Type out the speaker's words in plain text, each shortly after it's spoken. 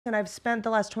and I've spent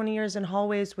the last 20 years in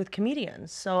hallways with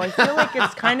comedians. So I feel like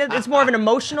it's more of an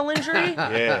emotional injury.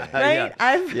 Yeah.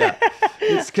 Right?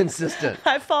 It's consistent.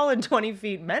 I've fallen 20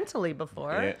 feet mentally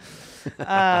before.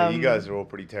 Yeah. You guys are all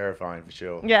pretty terrifying for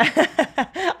sure. Yeah.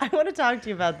 I want to talk to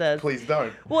you about this. Please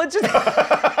don't. Well, it's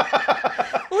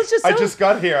just so, I just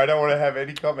got here. I don't want to have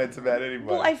any comments about anybody.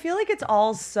 Well, I feel like it's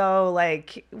all so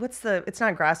like, it's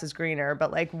not grass is greener,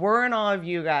 but like we're in awe of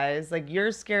you guys. Like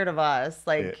you're scared of us.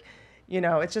 Like,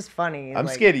 it's just funny. I'm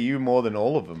like, scared of you more than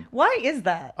all of them. Why is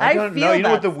that? I don't know. You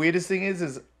know what the that's- weirdest thing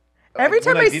is Every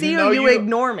time when I didn't see know you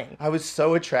ignore me. I was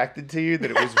so attracted to you that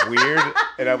it was weird,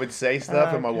 and I would say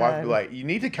stuff, and my wife would be like, "You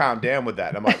need to calm down with that."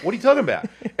 And I'm like, "What are you talking about?"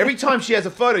 Every time she has a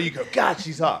photo, you go, "God,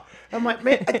 she's hot." I'm like,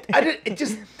 "Man, it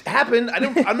just happened.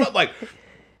 I'm not like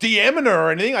DMing her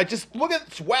or anything. I just look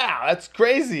at wow, that's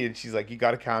crazy." And she's like, "You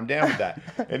got to calm down with that."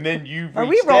 And then you Are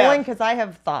we rolling? Because I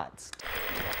have thoughts.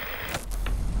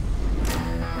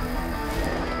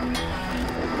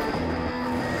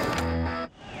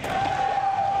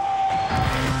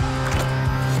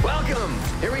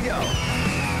 Here we go.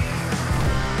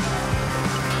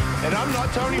 And I'm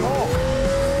not Tony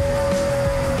Hawk.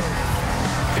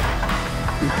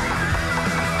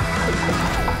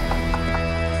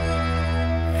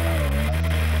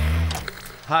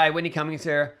 Hi, Whitney Cummings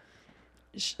here.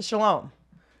 Shalom.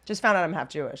 Just found out I'm half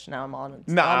Jewish. Now I'm on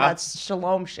Nah. all that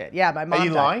shalom shit. Yeah, my mom Are you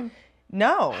died. lying?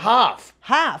 No. Half.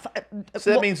 Half.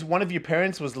 So that means one of your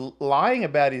parents was lying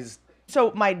about his.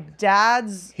 So my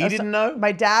dad's... He didn't know?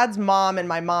 My dad's mom and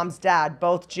my mom's dad,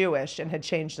 both Jewish, and had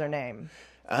changed their name.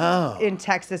 Oh. In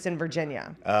Texas and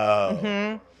Virginia.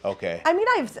 Oh. Okay. I mean,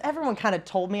 everyone kind of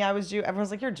told me I was Jew.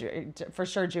 Everyone's like, you're for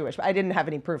sure Jewish. But I didn't have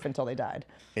any proof until they died.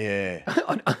 Yeah.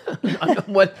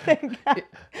 What?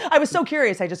 I was so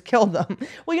curious, I just killed them.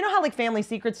 Well, you know how like family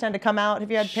secrets tend to come out?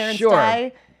 Have you had parents Sure.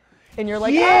 die? And you're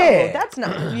like, Yeah. oh, that's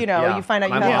not, Yeah. you find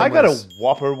out My you mom have... I got a was-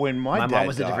 whopper when my My dad mom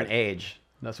was a died. different age.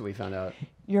 That's what we found out.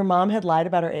 Your mom had lied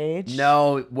about her age?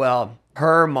 No, well,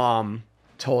 her mom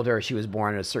told her she was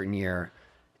born in a certain year,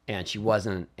 and she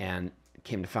wasn't, and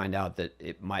came to find out that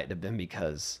it might have been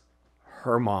because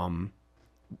her mom,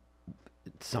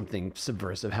 something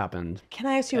subversive happened. Can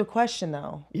I ask you a question,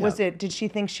 though? Yeah. Did she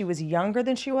think she was younger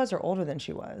than she was or older than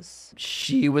she was?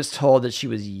 She was told that she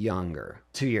was younger,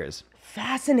 2 years.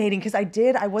 Fascinating, because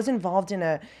I was involved in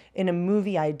a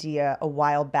movie idea a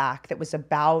while back that was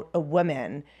about a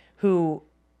woman who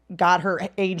got her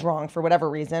age wrong for whatever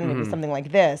reason, maybe something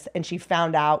like this, and she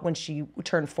found out when she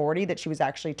turned 40 that she was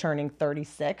actually turning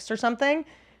 36 or something.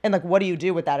 And like, what do you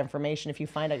do with that information if you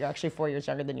find out you're actually 4 years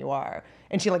younger than you are?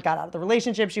 And she like got out of the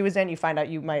relationship she was in. You find out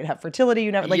you might have fertility.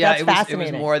 You never like Yeah, that's it was,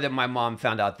 fascinating. It was more that my mom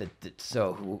found out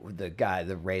the guy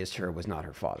that raised her was not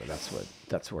her father.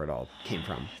 That's where it all came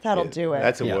from. That'll do it.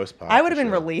 That's the Yeah. worst part. I would have for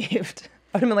been sure. relieved.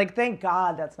 I would have been like, thank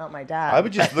God that's not my dad. I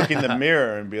would just look in the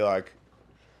mirror and be like,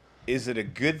 is it a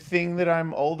good thing that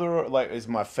I'm older? Or, like, is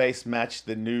my face match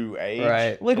the new age?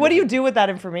 Right. Like, what do you do with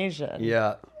that information?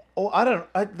 Yeah. Oh, I don't.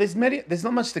 There's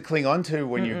not much to cling on to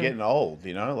when you're getting old.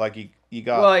 You know, like you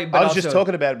got. Well, but I was just also-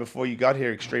 talking about it before you got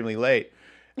here extremely late.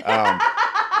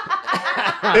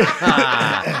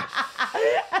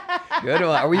 Good one.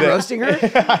 Are we roasting her?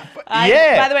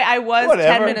 Yeah. By the way, I was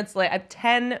Whatever. 10 minutes late. I'm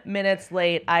 10 minutes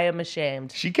late. I am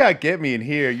ashamed. She can't get me in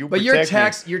here. You. But your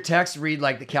texts read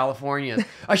like the Californians.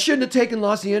 I shouldn't have taken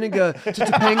La Cienega to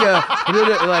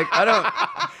Topanga. Like, I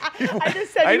don't. I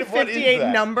just sent you What is 58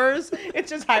 that? numbers. It's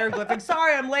just hieroglyphic.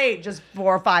 Sorry, I'm late. Just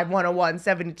 4, 5, 101,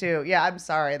 72. Yeah, I'm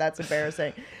sorry. That's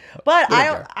embarrassing. But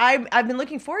I've been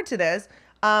looking forward to this.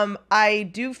 I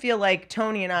do feel like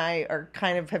Tony and I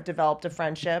have developed a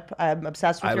friendship. I'm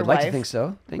obsessed with I your would wife. like to think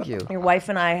so. Thank you. Your wife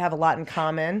and I have a lot in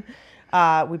common.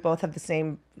 We both have the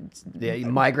same Yeah,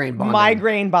 migraine bonding.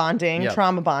 migraine bonding, Yep.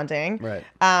 trauma bonding. Right.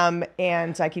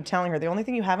 And I keep telling her the only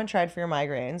thing you haven't tried for your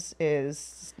migraines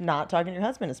is not talking to your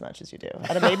husband as much as you do.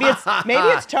 I don't, maybe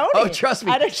it's Tony. Oh, trust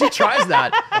me. I don't- She tries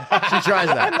that. She tries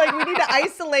I'm that. like, we need to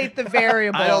isolate the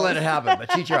variables. I don't let it happen,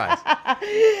 but she tries.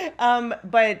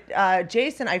 But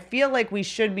Jason, I feel like we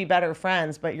should be better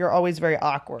friends, but you're always very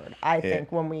awkward, I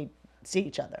think, when we see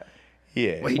each other.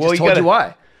 Yeah. Well, he just told you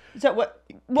why. So what?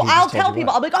 Well, He I'll just told tell you people.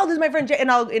 what. I'll be like, "Oh, this is my friend," Jay, and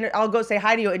I'll go say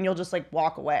hi to you, and you'll just like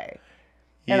walk away.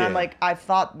 And I'm Yeah. like, I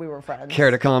thought we were friends.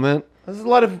 Care to comment? There's a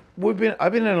lot of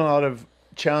I've been in a lot of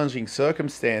challenging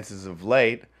circumstances of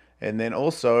late, and then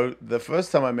also the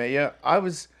first time I met you, I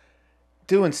was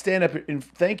doing stand up in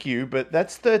thank you, but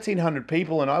that's 1,300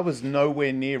 people, and I was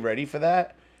nowhere near ready for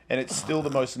that. and it's still the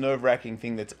most nerve-wracking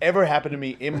thing that's ever happened to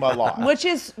me in my life. Which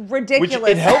is ridiculous.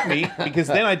 Which it helped me because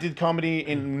then I did comedy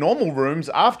in normal rooms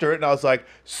after it, and I was like,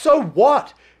 so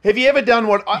what? Have you ever done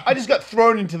what? I just got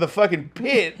thrown into the fucking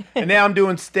pit, and now I'm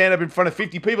doing stand-up in front of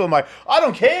 50 people. I'm like, I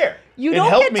don't care. It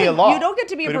helped me a lot. You don't get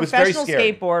to be a but it was very professional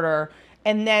scary. skateboarder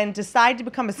and then decide to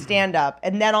become a stand-up,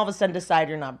 and then all of a sudden decide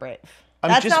you're not brave.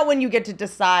 That's not when you get to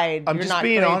decide I'm you're just not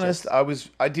being courageous. honest.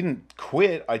 I didn't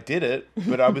quit. I did it,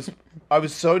 but I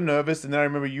was so nervous, and then I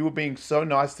remember you were being so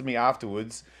nice to me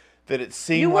afterwards that it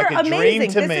seemed like a dream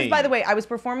to me. This is, by the way, I was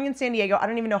performing in San Diego. I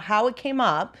don't even know how it came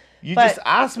up. You just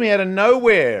asked me out of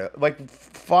nowhere, like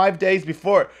 5 days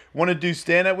before, want to do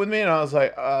stand-up with me? And I was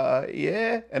like,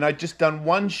 yeah. And I'd just done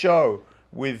one show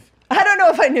with... I don't know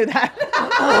if I knew that.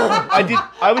 I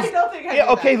don't think I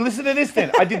knew that. Listen to this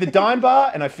then. I did the dime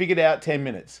bar, and I figured out 10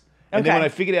 minutes. And then Okay. when I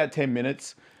figured out 10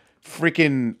 minutes,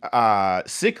 freaking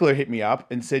Sickler hit me up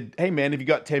and said, hey, man, have you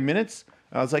got 10 minutes?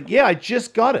 And I was like, yeah, I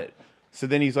just got it. So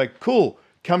then he's like, cool.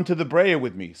 Come to the Brea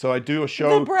with me. So I do a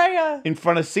show The Brea. in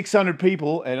front of 600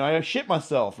 people, and I shit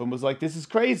myself and was like, this is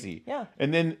crazy. Yeah.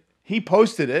 And then he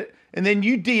posted it, and then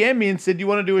you DM me and said, you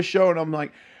want to do a show? And I'm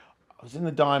like, I was in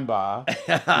the dime bar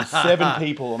with 7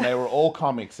 people, and they were all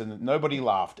comics, and nobody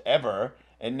laughed ever.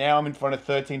 And now I'm in front of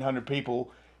 1,300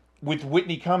 people with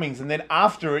Whitney Cummings. And then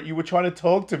after it, you were trying to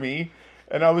talk to me,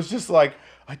 and I was just like,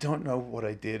 I don't know what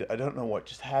I did. I don't know what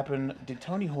just happened. Did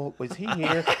Tony Hawk, was he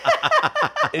here?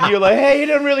 And you're like, hey, you're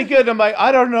doing really good. And I'm like,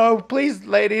 I don't know. Please,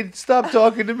 lady, stop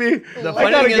talking to me. The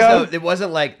funny thing is, though, it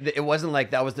wasn't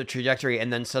like that was the trajectory,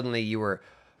 and then suddenly you were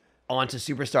onto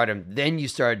superstardom. Then you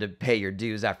started to pay your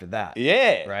dues after that.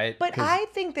 Yeah. Right? But I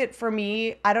think that for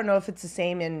me, I don't know if it's the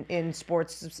same in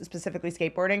sports, specifically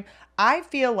skateboarding. I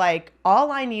feel like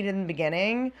all I needed in the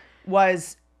beginning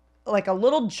was like a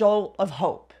little jolt of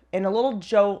hope. And a little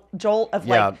jolt of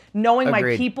like knowing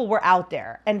agreed. my people were out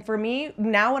there. And for me,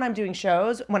 now when I'm doing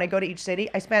shows, when I go to each city,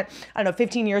 I spent, I don't know,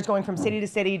 15 years going from city to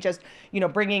city, just,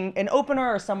 bringing an opener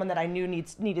or someone that I knew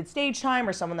needed stage time,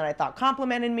 or someone that I thought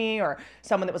complimented me, or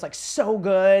someone that was like so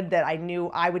good that I knew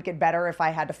I would get better if I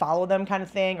had to follow them, kind of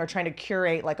thing, or trying to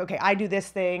curate like, okay, I do this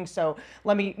thing, so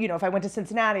let me, if I went to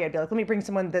Cincinnati, I'd be like, let me bring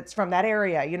someone that's from that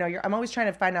area. I'm always trying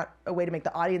to find out a way to make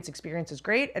the audience experiences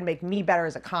great and make me better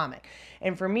as a comic.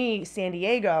 And for me, San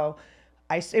Diego,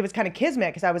 it was kind of kismet,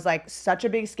 because I was like, such a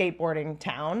big skateboarding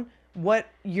town. What,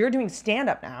 you're doing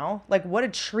stand-up now? Like, what a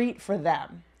treat for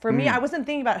them. For me, I wasn't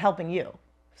thinking about helping you.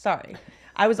 Sorry.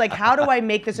 I was like, how do I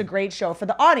make this a great show for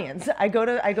the audience? I go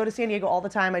to San Diego all the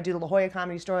time. I do the La Jolla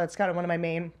Comedy Store. That's kind of one of my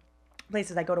main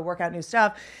places I go to work out new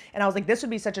stuff. And I was like, this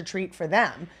would be such a treat for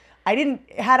them.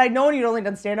 Had I known you'd only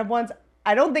done stand-up once,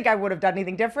 I don't think I would have done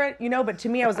anything different, but to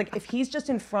me, I was like, if he's just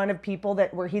in front of people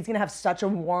where he's going to have such a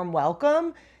warm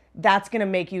welcome, that's going to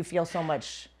make you feel so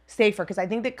much safer. Because I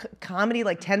think that comedy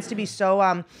tends to be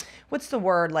so, what's the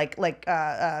word,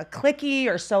 clicky,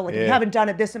 or so you haven't done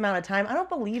it this amount of time. I don't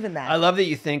believe in that. I love that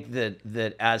you think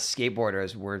that as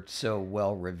skateboarders we're so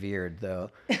well revered,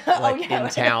 though, in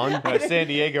town. San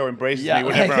Diego embraces me Yeah,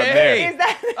 whenever like, I'm hey. there. Is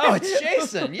that? Oh, it's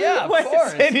Jason. Yeah, of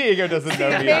course. San Diego doesn't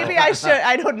know me. Maybe I should.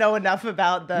 I don't know enough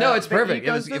about the. No, it's the perfect.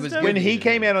 It was ecosystem. good. When he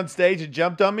came out on stage and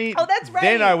jumped on me, Oh, that's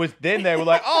right. Then they were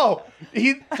like, oh,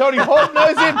 Tony Hawk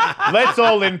knows him. Let's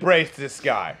all embrace this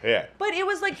guy. Yeah. But it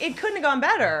was like, it couldn't have gone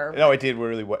better. No, it did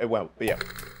really well. Well, yeah.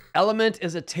 LMNT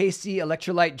is a tasty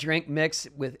electrolyte drink mix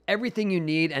with everything you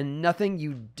need and nothing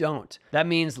you don't. That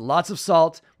means lots of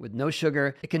salt with no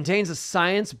sugar. It contains a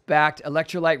science-backed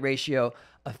electrolyte ratio,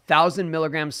 1,000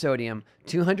 milligrams sodium,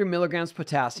 200 milligrams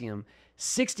potassium,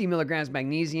 60 milligrams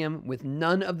magnesium with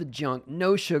none of the junk,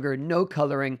 no sugar, no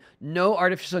coloring, no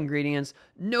artificial ingredients,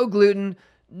 no gluten,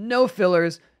 no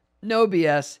fillers, no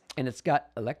BS, and it's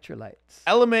got electrolytes.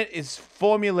 LMNT is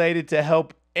formulated to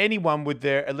help anyone with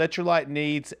their electrolyte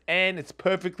needs, and it's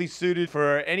perfectly suited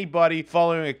for anybody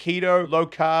following a keto, low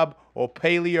carb, or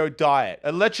paleo diet.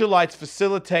 Electrolytes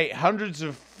facilitate hundreds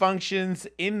of functions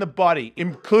in the body,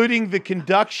 including the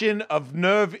conduction of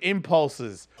nerve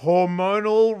impulses,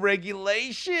 hormonal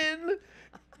regulation,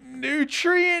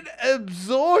 nutrient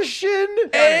absorption,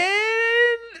 and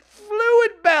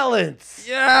fluid balance.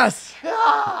 Yes!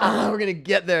 We're going to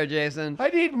get there, Jason. I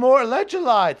need more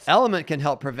electrolytes. LMNT can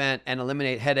help prevent and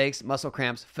eliminate headaches, muscle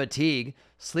cramps, fatigue,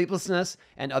 sleeplessness,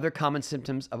 and other common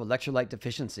symptoms of electrolyte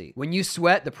deficiency. When you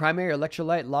sweat, the primary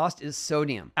electrolyte lost is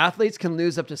sodium. Athletes can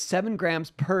lose up to 7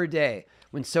 grams per day.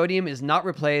 When sodium is not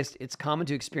replaced, it's common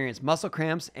to experience muscle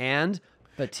cramps and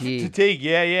Fatigue,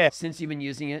 yeah. Since you've been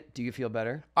using it, do you feel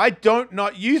better? I don't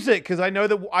not use it because I know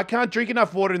that I can't drink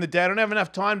enough water in the day. I don't have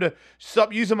enough time to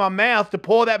stop using my mouth to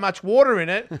pour that much water in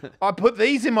it. I put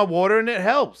these in my water and it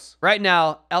helps. Right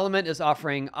now, LMNT is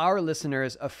offering our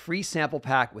listeners a free sample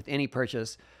pack with any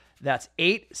purchase. That's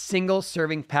 8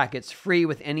 single-serving packets free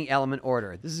with any LMNT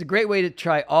order. This is a great way to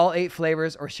try all 8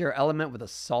 flavors or share LMNT with a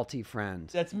salty friend.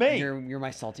 That's me. You're my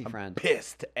salty friend.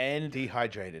 Pissed and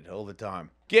dehydrated all the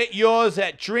time. Get yours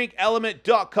at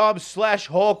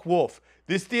drinklmnt.com/hawkwolf.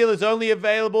 This deal is only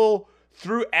available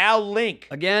through our link.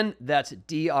 Again, that's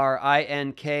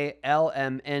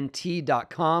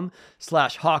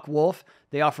drinklmnt.com/hawkwolf.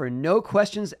 They offer no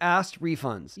questions asked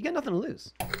refunds. You got nothing to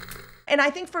lose. And I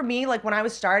think for me, like when I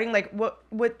was starting, like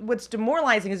what's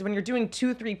demoralizing is when you're doing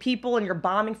 2-3 people and you're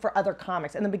bombing for other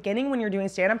comics. In the beginning, when you're doing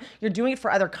stand-up, you're doing it for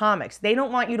other comics. They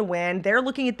don't want you to win. They're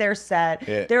looking at their set.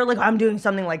 Yeah. They're like, I'm doing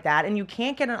something like that, and you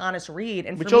can't get an honest read.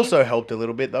 And Which also helped a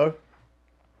little bit though.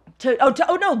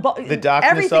 The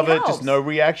darkness of it, helps. just no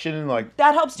reaction. Like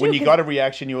that helps too. When you got a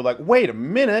reaction, you were like, wait a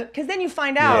minute. Because then you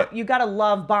find out you gotta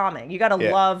love bombing. You gotta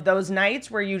love those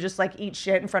nights where you just like eat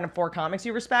shit in front of 4 comics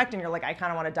you respect, and you're like, I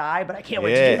kind of want to die, but I can't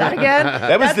wait to do that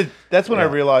again. That's when I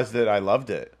realized that I loved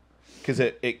it, because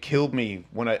it killed me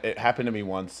when it happened to me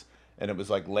once. And it was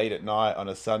like late at night on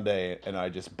a Sunday, and I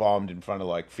just bombed in front of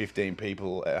like 15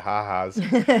 people at Ha-Ha's.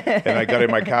 And I got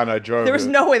in my car and I drove. There was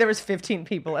no way there was 15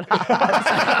 people at Ha-Ha's.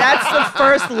 That's the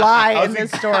first lie in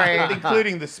this story.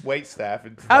 Including the wait staff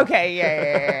and stuff. Okay,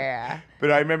 yeah.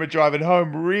 But I remember driving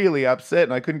home really upset,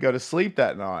 and I couldn't go to sleep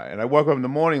that night. And I woke up in the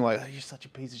morning like, oh, you're such a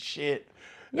piece of shit.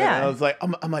 Yeah. And I was like,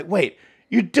 I'm like, wait,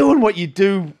 you're doing what you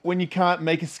do when you can't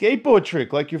make a skateboard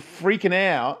trick. Like, you're freaking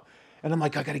out. And I'm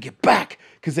like, I got to get back.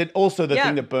 Because then also the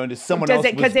thing that burned is someone else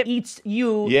because it eats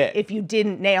you if you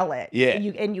didn't nail it. Yeah.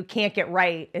 And you can't get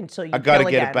right until you I got to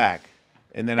get it back.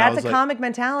 And then that's a comic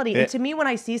mentality. And to me, when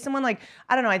I see someone like,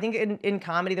 I don't know, I think in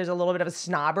comedy, there's a little bit of a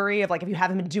snobbery of like, if you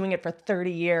haven't been doing it for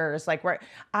 30 years, like where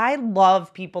I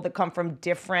love people that come from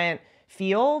different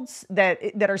fields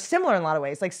that are similar in a lot of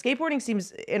ways. Like skateboarding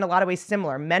seems in a lot of ways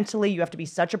similar. Mentally, you have to be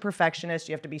such a perfectionist.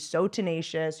 You have to be so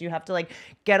tenacious. You have to like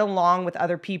get along with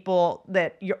other people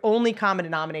that your only common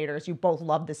denominator is you both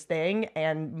love this thing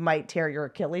and might tear your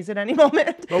Achilles at any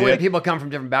moment. But when people come from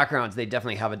different backgrounds, they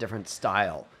definitely have a different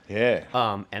style. Yeah.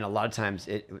 And a lot of times,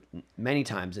 many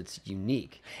times it's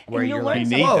unique. Where you're like,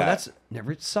 that's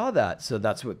never saw that. So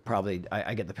that's what probably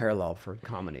I get the parallel for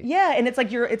comedy. Yeah, and it's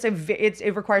like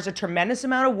it requires a tremendous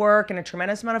amount of work and a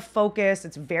tremendous amount of focus.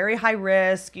 It's very high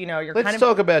risk. You know, Let's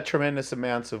talk about tremendous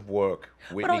amounts of work.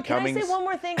 Whitney Cummings. Can I say one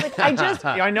more thing? Like I just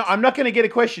I know I'm not going to get a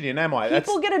question in, am I?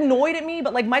 People get annoyed at me,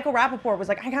 but like Michael Rappaport was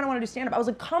like, I kind of want to do stand up. I was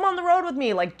like, come on the road with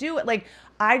me, like do it. Like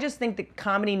I just think that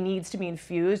comedy needs to be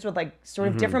infused with like sort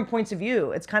of different points of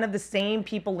view. It's kind of the same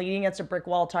people leaning against a brick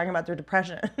wall talking about their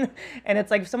depression. And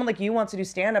it's like if someone like you wants to do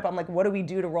stand up, I'm like, what do we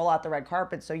do to roll out the red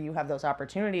carpet so you have those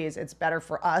opportunities? It's better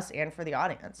for us and for the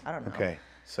audience. I don't know. Okay.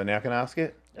 So now can I ask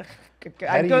it? But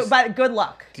good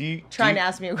luck. To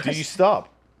ask me a question. Do you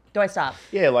stop? Do I stop?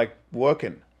 Yeah, like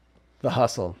working. The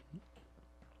hustle.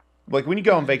 Like when you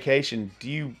go on vacation,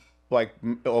 do you like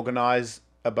organize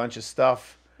a bunch of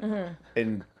stuff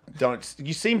and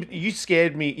you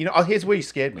scared me. You know, here's where you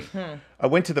scared me. I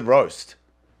went to the roast.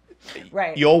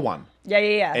 Right. Your one.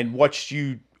 Yeah. And watched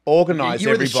you organize you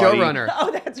were everybody. The showrunner. Oh,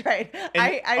 that's right.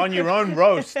 And on your own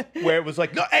roast, where it was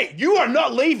like, no, hey, you are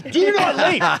not leaving. Do not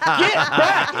leave. Get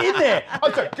back in there.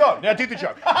 I'm sorry, go. Now do the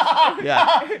joke.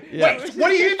 Yeah. Wait, what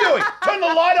are you doing? Turn the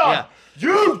light on. Yeah.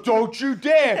 You don't you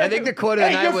dare. I think the quote of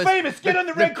the night you're was... famous. Get on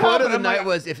the red quote carpet. of the night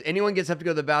was, if anyone gets up to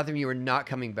go to the bathroom, you are not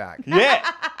coming back. Yeah.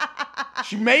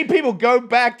 She made people go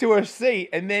back to her seat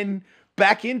and then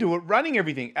back into it, running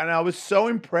everything. And I was so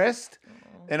impressed.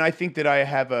 And I think that I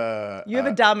have a... You have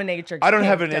a dominatrix. I don't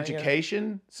have an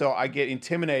education, so I get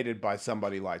intimidated by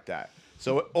somebody like that.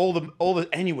 So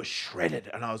and you were shredded,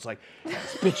 and I was like,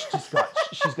 this bitch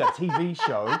she's got a TV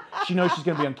show. She knows she's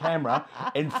gonna be on camera,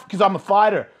 and because I'm a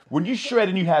fighter, when you shred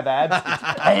and you have abs,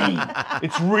 it's pain.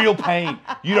 It's real pain.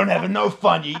 You don't have no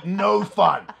fun. You eat no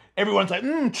fun. Everyone's like,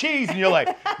 cheese, and you're like,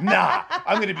 nah,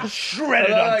 I'm gonna be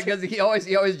shredded. Because he always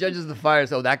judges the fire.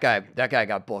 So that guy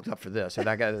got bulked up for this, or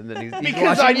that guy. And then he's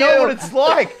because I know what it's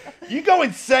like. You go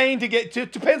insane to get to.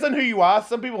 Depends on who you are.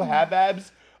 Some people have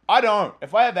abs. I don't.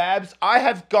 If I have abs, I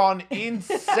have gone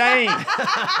insane.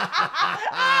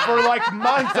 For like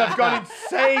months, I've gone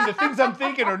insane. The things I'm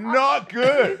thinking are not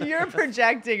good. You're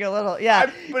projecting a little, yeah.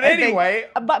 But anyway.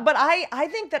 But I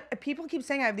think that people keep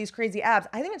saying I have these crazy abs.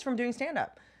 I think it's from doing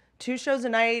stand-up. 2 shows a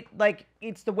night. Like,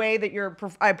 it's the way that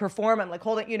I perform. I'm like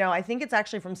holding, I think it's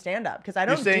actually from stand-up because I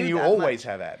don't You're saying do you that always much.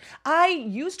 have abs. I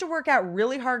used to work out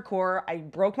really hardcore. I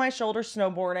broke my shoulder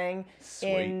snowboarding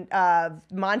in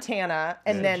Montana,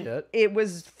 and then Shit. it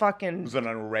was fucking. Was it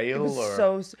on a rail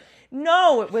It was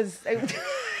no, it was.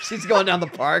 She's going down the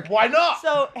park. Why not?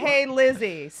 So, hey,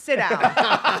 Lizzie, sit down. Okay,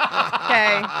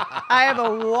 I have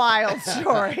a wild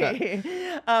story.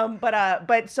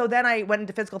 But so then I went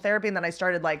into physical therapy, and then I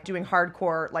started like doing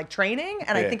hardcore like training,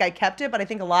 and I think I kept it, but I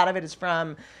think a lot of it is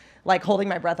from like holding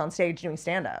my breath on stage doing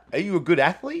stand up. Are you a good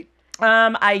athlete?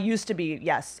 I used to be,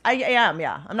 yes. I am,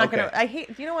 yeah. I'm not gonna. I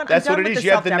hate. You know what? That's I'm done what it with is. the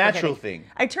You have the self-deprecating. natural thing.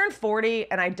 I turned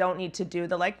 40, and I don't need to do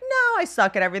the like. No, I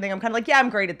suck at everything. I'm kind of like, yeah, I'm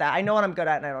great at that. I know what I'm good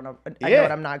at, and I don't know. I know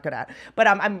what I'm not good at. But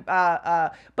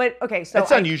But okay, so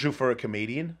That's unusual for a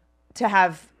comedian. to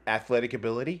have Athletic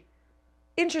ability.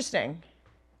 interesting,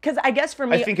 because I guess for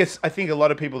me, I think a lot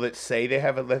of people that say they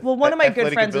have a well, one of my good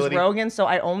athletic friends ability, is Rogan, so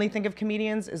I only think of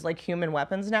comedians as like human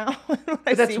weapons now.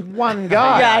 But that's one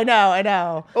guy. Yeah, I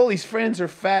know. All his friends are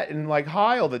fat and like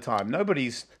high all the time.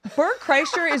 Nobody's. Bert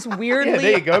Kreischer is weirdly Yeah,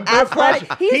 there you go. Bert athletic.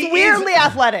 Kreischer. He's He is- weirdly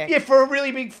athletic. Yeah, for a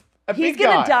really big. He's big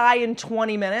gonna guy. die in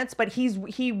 20 minutes, but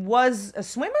he was a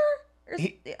swimmer. I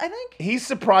think. He's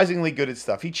surprisingly good at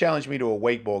stuff. He challenged me to a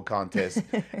wakeboard contest,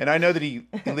 and I know that he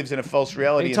lives in a false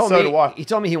reality, and so do I. He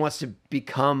told me he wants to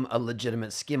become a legitimate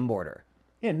skimboarder.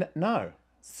 Yeah, no.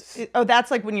 Oh, that's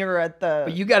like when you're at the.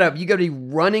 But you gotta be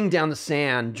running down the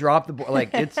sand, drop the board,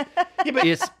 like it's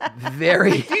it's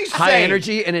very high say-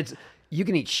 energy, and you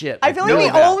can eat shit. I feel like No,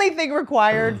 the that- only thing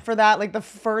required for that, like the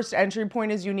first entry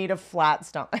point, is you need a flat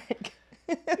stomach.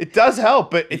 It does help,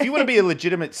 but if you want to be a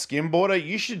legitimate skimboarder,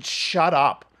 you should shut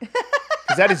up.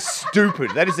 Because that is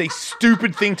stupid. That is a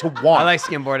stupid thing to want. I like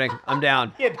skimboarding. I'm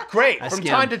down. Yeah, great. From skim.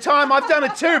 time to time, I've done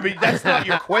it too, but that's not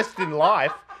your quest in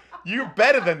life. You're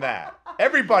better than that.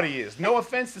 Everybody is. No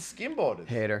offense to skimboarders.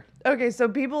 Hater. Okay, so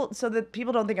that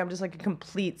people don't think I'm just like a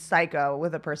complete psycho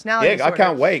with a personality Yeah, I disorder.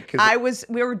 can't wait, 'cause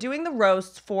we were doing the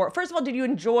roasts for. First of all, did you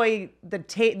enjoy the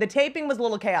taping? Was a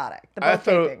little chaotic. The I both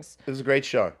thought tapings. it was a great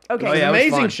show. Okay. It was Oh, an yeah, it was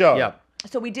amazing fun. show. Yeah.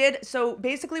 So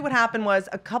basically what happened was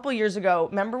a couple years ago,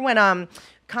 remember when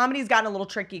comedy's gotten a little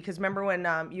tricky, because remember when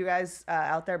you guys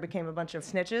out there became a bunch of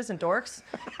snitches and dorks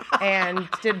and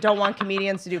don't want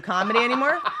comedians to do comedy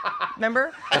anymore?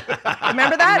 Remember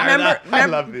that? I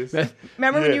love this.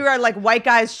 Remember when you were like, white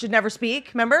guys should never speak?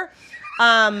 Remember?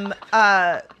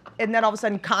 And then all of a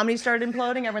sudden comedy started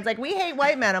imploding. Everyone's like, we hate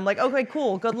white men. I'm like, okay,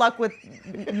 cool. Good luck with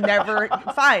never.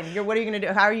 Fine. What are you going to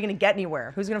do? How are you going to get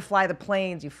anywhere? Who's going to fly the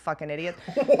planes, you fucking idiot?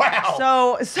 Wow.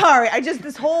 So, sorry.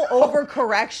 This whole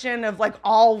overcorrection of like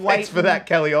all white. Thanks for that,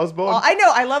 Kelly Osbourne. I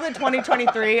know. I love that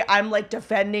 2023. I'm like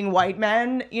defending white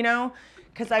men,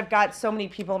 because I've got so many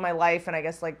people in my life, and I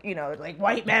guess like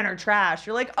white men are trash.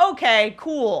 You're like, okay,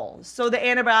 cool. So the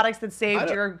antibiotics that saved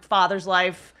your father's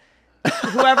life,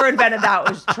 whoever invented that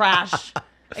was trash.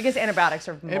 I guess antibiotics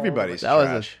are mold. Everybody's That was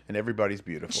trash, and everybody's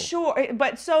beautiful. Sure,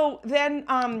 but so then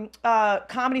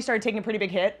comedy started taking a pretty big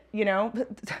hit,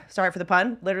 Sorry for the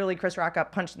pun. Literally, Chris Rock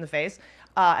got punched in the face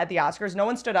at the Oscars. No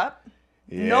one stood up.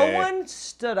 No Yeah. one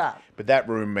stood up But that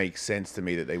room makes sense to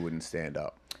me that they wouldn't stand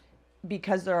up.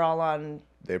 because they're all on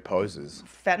They're posers.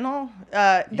 fentanyl.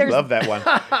 You love that one.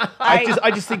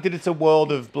 I just think that it's a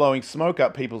world of blowing smoke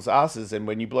up people's asses, and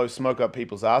when you blow smoke up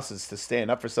people's asses to stand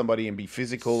up for somebody and be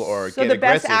physical or So get the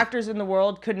aggressive. best actors in the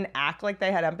world couldn't act like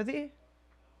they had empathy.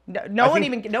 No I one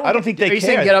think- even. No I one don't think they Are you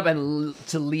saying care. get up and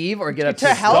to leave or get up to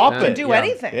to help stop to it. do Yeah.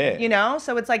 anything. Yeah.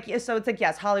 So it's like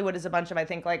yes, Hollywood is a bunch of I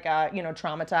think like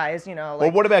traumatized. Well,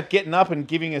 Like what about getting up and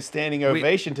giving a standing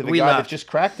ovation to the we guy that left. just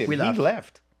cracked him? We He left.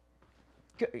 left.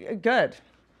 good.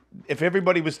 If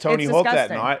everybody was Tony It's Hawk that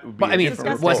disgusting. night, it would be But I a mean,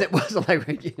 different was report. it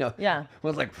like Yeah.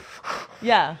 Was like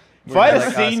Yeah. If I had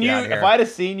like, seen "Us, you, get out of if here." I had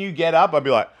seen you get up, I'd be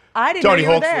like, I didn't Tony know you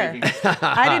were Hawk's there. leaving.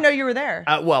 I didn't know you were there.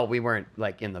 well, we weren't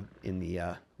like in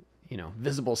the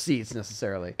visible seats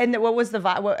necessarily. And what was the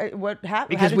vibe? What happened?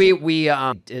 Because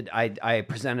I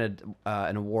presented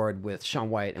an award with Shaun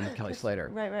White and with Kelly Slater.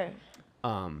 Right.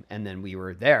 And then we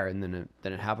were there, and then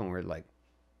it happened. We were like,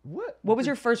 what? What was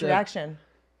your first reaction?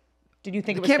 Did you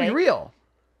think it It was can't fake? be real.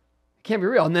 It can't be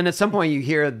real. And then at some point you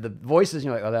hear the voices, and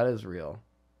you're like, oh, that is real.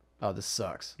 Oh, this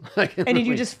sucks. And did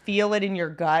you just feel it in your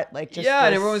gut, like just? yeah, and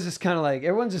this- everyone was just kind of like,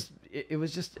 everyone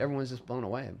was just blown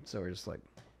away. So we're just like,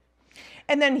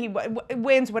 And then he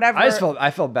wins whatever.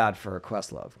 I felt bad for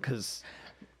Questlove because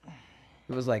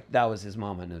it was like that was his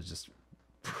moment. It was just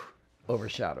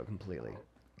overshadowed completely.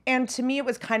 And to me, it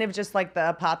was kind of just like the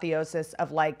apotheosis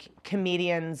of like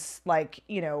comedians, like,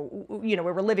 we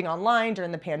were living online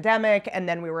during the pandemic. And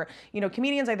then we were,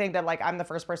 comedians, I think that like, I'm the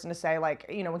first person to say like,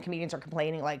 when comedians are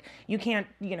complaining, like you can't,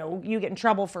 you get in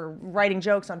trouble for writing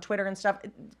jokes on Twitter and stuff.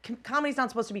 Comedy's not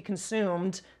supposed to be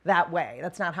consumed that way.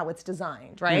 That's not how it's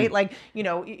designed, right? Like,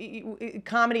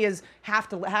 comedy is half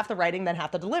the writing, then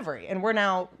half the delivery. And we're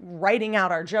now writing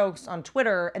out our jokes on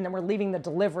Twitter, and then we're leaving the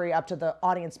delivery up to the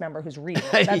audience member who's reading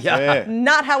it. That's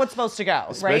not how it's supposed to go,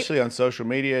 Especially right? on social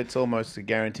media, it's almost a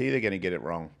guarantee they're going to get it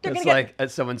wrong. It's like,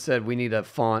 as someone said, we need a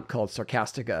font called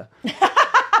Sarcastica.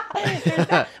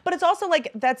 But it's also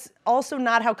like, that's also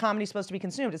not how comedy's supposed to be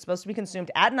consumed. It's supposed to be consumed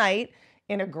at night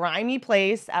in a grimy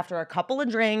place after a couple of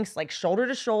drinks, like shoulder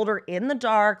to shoulder in the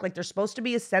dark. Like there's supposed to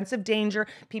be a sense of danger.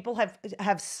 People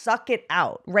have suck it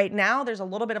out. Right now, there's a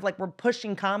little bit of like, we're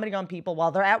pushing comedy on people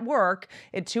while they're at work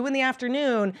at 2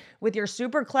 p.m. with your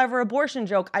super clever abortion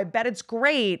joke. I bet it's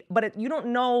great, but you don't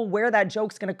know where that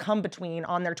joke's going to come between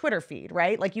on their Twitter feed,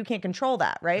 right? Like you can't control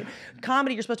that, right?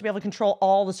 Comedy, you're supposed to be able to control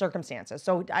all the circumstances.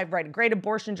 So I write a great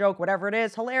abortion joke, whatever it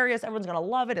is, hilarious. Everyone's going to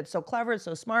love it. It's so clever. It's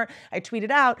so smart. I tweet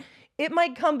it out. It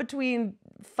might come between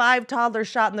 5 toddlers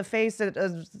shot in the face at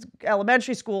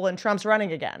elementary school and Trump's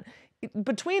running again.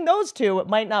 Between those two, it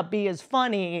might not be as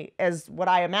funny as what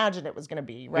I imagined it was going to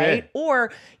be, right? Yeah.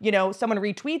 Or, someone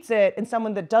retweets it and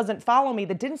someone that doesn't follow me,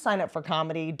 that didn't sign up for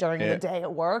comedy during the day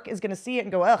at work, is going to see it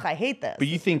and go, ugh, I hate this. But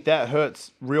you think that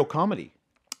hurts real comedy?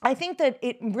 I think that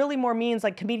it really more means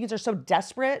like comedians are so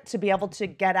desperate to be able to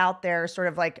get out their sort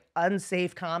of like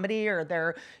unsafe comedy, or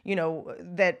their,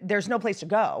 that there's no place to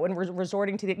go, and we're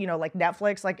resorting to the, like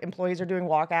Netflix, like employees are doing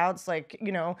walkouts, like,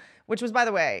 which was, by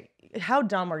the way, how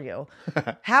dumb are you?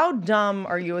 How dumb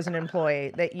are you as an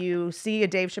employee that you see a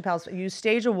Dave Chappelle's, you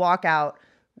stage a walkout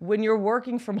when you're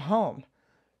working from home?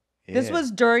 Yeah. This was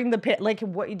during the like,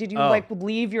 what did you like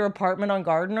leave your apartment on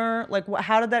Gardner? Like,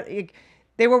 how did that?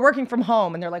 They were working from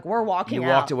home, and they're like, we're walking out.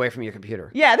 You walked away from your computer.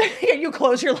 Yeah, you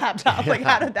close your laptop. Like,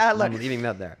 how did that look? I'm leaving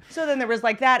that there. So then there was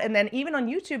like that, and then even on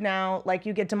YouTube now, like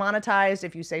you get demonetized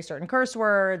if you say certain curse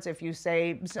words, if you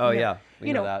say... yeah,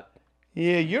 we know that.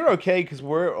 Yeah, you're okay, because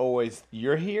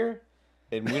you're here,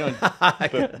 and we don't...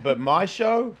 but my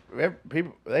show,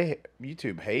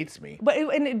 YouTube hates me. But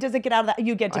does it get out of that?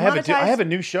 You get demonetized? I have a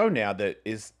new show now that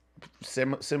is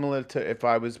similar to if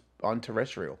I was on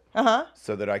terrestrial,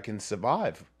 so that I can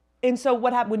survive. And so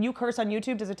what happens when you curse on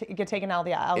YouTube? Does it get taken out of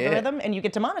the algorithm and you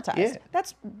get demonetized? Yeah.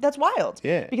 That's wild.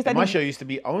 Yeah, because my show used to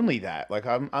be only that. Like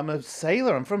I'm a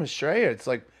sailor. I'm from Australia. It's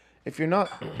like if you're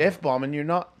not F-bombing, you're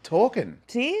not talking.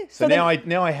 See? So now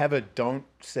I have a don't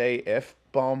say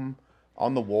F-bomb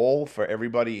on the wall for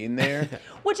everybody in there.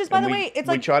 Which is, by the way, it's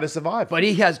like... We try to survive. But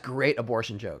he has great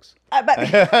abortion jokes. I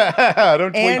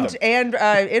don't tweet them. And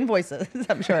invoices,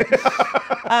 I'm sure.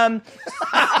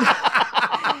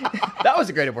 That was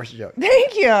a great abortion joke.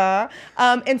 Thank you.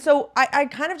 And so I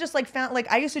kind of just like found,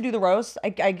 like I used to do the roast.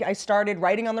 I started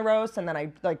writing on the roast, and then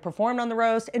I like performed on the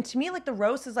roast. And to me, like the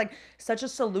roast is like such a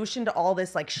solution to all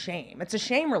this like shame. It's a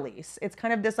shame release. It's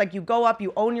kind of this like you go up,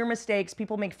 you own your mistakes,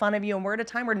 people make fun of you, and we're at a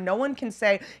time where no one can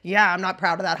say, yeah, I'm not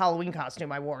proud of that Halloween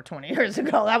costume I wore 20 years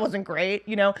ago. That wasn't great.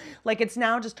 Like it's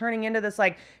now just turning into this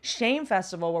like shame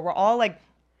festival where we're all like,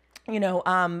 even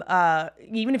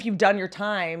if you've done your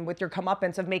time with your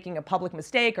comeuppance of making a public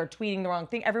mistake or tweeting the wrong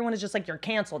thing, everyone is just like, you're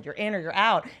canceled, you're in or you're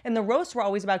out. And the roasts were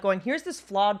always about going, here's this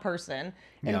flawed person,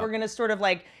 and we're going to sort of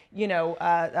like,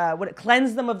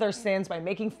 cleanse them of their sins by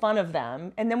making fun of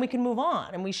them, and then we can move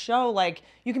on. And we show like,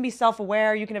 you can be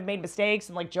self-aware, you can have made mistakes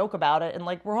and like joke about it, and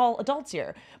like we're all adults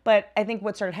here. But I think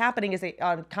what started happening is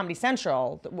on Comedy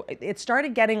Central, it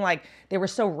started getting like, they were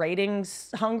so ratings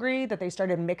hungry that they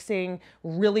started mixing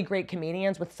really great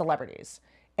comedians with celebrities.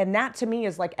 And that to me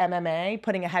is like MMA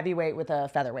putting a heavyweight with a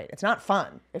featherweight. It's not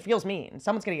fun. It feels mean.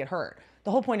 Someone's gonna get hurt.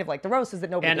 The whole point of like the roast is that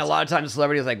nobody. And a lot of times the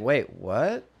celebrity is like, wait,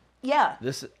 what? Yeah.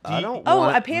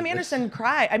 Pam Anderson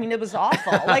cried. I mean, it was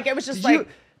awful. Like it was just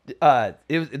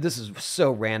this is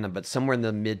so random, but somewhere in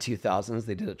the mid 2000s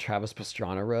they did a Travis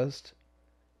Pastrana roast.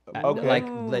 Okay. Like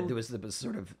there was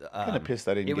sort of kind of pissed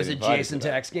I didn't. It was adjacent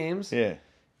to X Games. Yeah.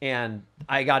 And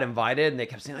I got invited, and they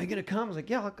kept saying, "Are you gonna come?" I was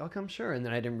like, "Yeah, I'll come, sure." And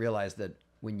then I didn't realize that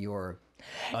when you're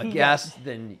a guest,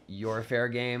 then you're fair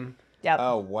game. Yep.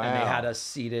 Oh wow! And they had us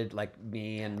seated, like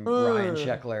me and Ryan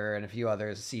Sheckler and a few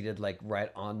others seated like right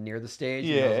on near the stage.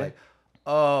 Yeah. And I was like,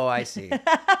 "Oh, I see."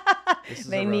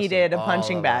 They needed a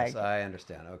punching bag. I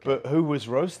understand. Okay. But who was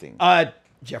roasting?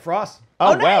 Jeff Ross.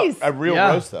 Oh, Oh, wow. nice. A real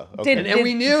Yeah. roaster. Okay. And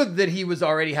we knew that he was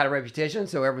already had a reputation,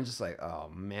 so everyone's just like, oh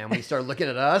man, when he started looking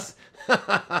at us,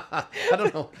 I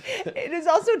don't know. It is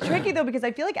also tricky though, because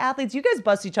I feel like athletes, you guys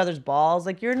bust each other's balls.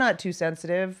 Like you're not too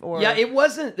sensitive, or Yeah, it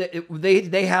wasn't.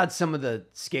 They had some of the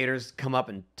skaters come up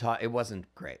and talk. It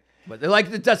wasn't great, but they're like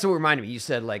that's what reminded me. You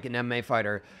said like an MMA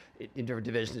fighter in different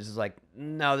divisions is like,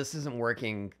 no, this isn't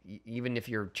working. Even if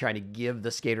you're trying to give the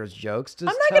skaters jokes, just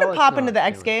I'm not gonna pop into the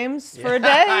X Games for a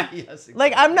day. Yes, exactly.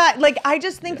 Like I'm not like I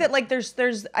just think that like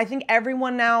there's I think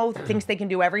everyone now thinks they can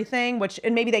do everything, which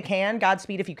and maybe they can.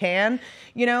 Godspeed if you can,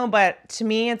 you know. But to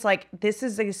me, it's like this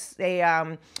is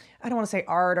a I don't want to say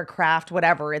art or craft,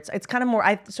 whatever. It's kind of more.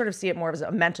 I sort of see it more as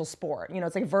a mental sport. You know,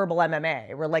 it's like verbal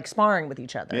MMA. We're like sparring with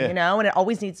each other. Yeah. You know, and it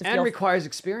always needs to and feel requires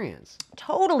experience.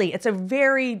 Totally. It's a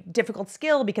very difficult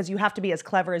skill because you have to be as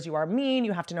clever as you are mean.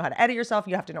 You have to know how to edit yourself.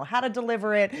 You have to know how to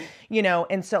deliver it, you know.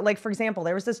 And so, like, for example,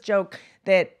 there was this joke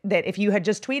that if you had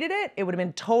just tweeted it, it would have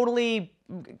been totally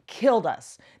killed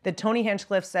us. That Tony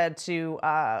Hinchcliffe said to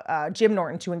Jim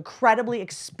Norton, to incredibly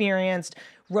experienced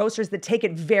roasters that take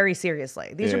it very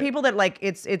seriously. These are people that like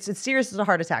it's serious as a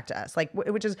heart attack to us. Like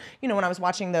which is, you know, when I was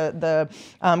watching the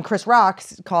Chris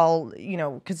Rock's call, you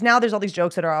know, because now there's all these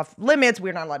jokes that are off limits.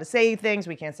 We're not allowed to say things.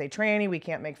 We can't say tranny. We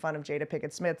can't make fun of Jada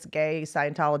Pinkett Smith's gay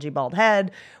Scientology bald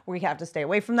head. We have to stay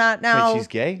away from that now. Wait, she's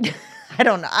gay? I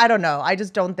don't know. I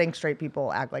just don't think straight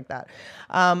people act like that.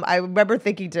 I remember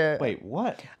thinking Wait,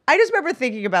 what? I just remember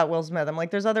thinking about Will Smith. I'm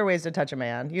like, there's other ways to touch a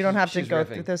man. You don't have to She's go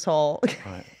riffing. through this whole.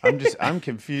 Right. I'm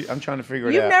confused. I'm trying to figure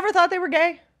it You've out. never thought they were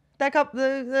gay? That couple,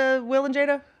 the Will and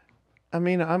Jada? I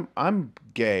mean, I'm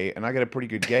gay, and I got a pretty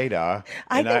good gaydar.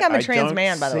 I think I'm a trans don't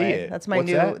man, by the see way. it. That's my What's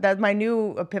new. that? That's my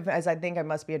new epiphany. As I think I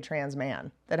must be a trans man.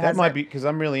 That might be because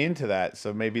I'm really into that.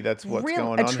 So maybe that's what's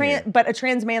going on here. But a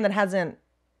trans man that hasn't,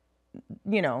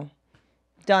 you know,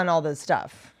 done all this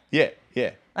stuff. Yeah,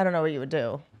 yeah. I don't know what you would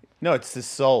do. No, it's the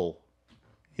soul.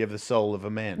 You have the soul of a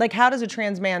man. Like, how does a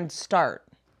trans man start?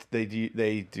 They do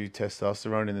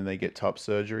testosterone and then they get top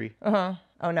surgery.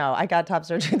 Oh no, I got top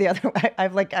surgery the other way.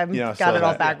 I've Yeah, I got saw it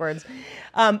all that, yeah. backwards.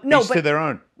 No, Each to their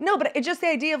own. No, but it's just the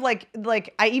idea of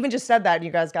like I even just said that and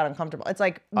you guys got uncomfortable. It's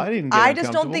like I didn't get I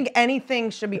just don't uncomfortable. think anything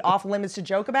should be off limits to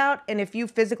joke about. And if you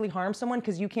physically harm someone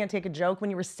because you can't take a joke when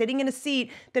you were sitting in a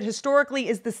seat that historically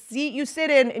is the seat you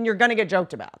sit in and you're gonna get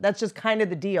joked about. That's just kind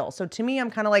of the deal. So to me, I'm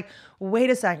kind of like,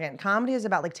 wait a second. Comedy is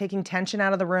about like taking tension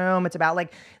out of the room. It's about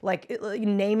like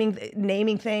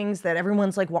naming things that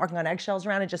everyone's like walking on eggshells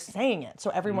around and just saying it.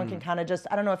 So everyone can kind of just,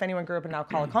 I don't know if anyone grew up in an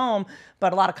alcoholic home,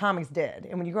 but a lot of comics did.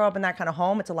 And when you grow up in that kind of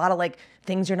home, it's a lot of like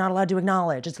things you're not allowed to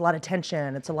acknowledge. It's a lot of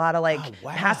tension. It's a lot of like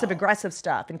passive aggressive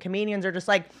stuff. And comedians are just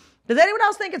like, does anyone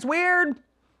else think it's weird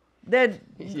that,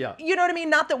 Yeah. you know what I mean?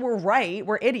 Not that we're right,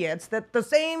 we're idiots, that the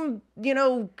same, you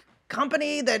know,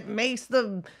 company that makes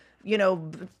the, you know,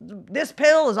 this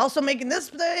pill is also making this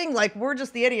thing. Like, we're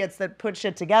just the idiots that put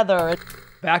shit together.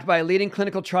 Backed by a leading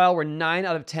clinical trial where 9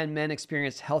 out of 10 men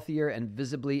experienced healthier and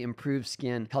visibly improved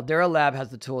skin, Caldera Lab has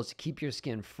the tools to keep your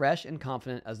skin fresh and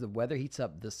confident as the weather heats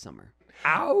up this summer.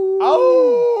 Ow!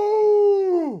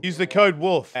 Oh! Use the code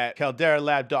WOLF at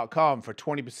calderalab.com for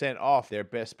 20% off their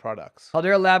best products.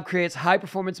 Caldera Lab creates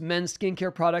high-performance men's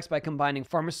skincare products by combining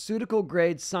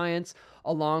pharmaceutical-grade science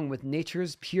along with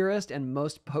nature's purest and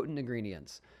most potent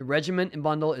ingredients. The regimen and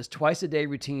bundle is twice-a-day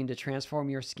routine to transform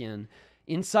your skin.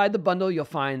 Inside the bundle, you'll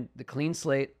find the clean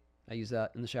slate. I use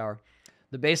that in the shower.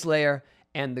 The base layer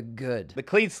and the good. The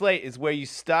Clean Slate is where you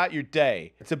start your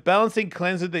day. It's a balancing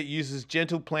cleanser that uses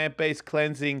gentle plant-based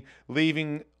cleansing,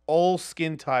 leaving all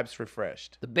skin types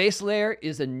refreshed. The base layer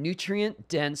is a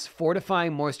nutrient-dense,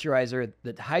 fortifying moisturizer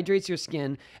that hydrates your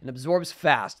skin and absorbs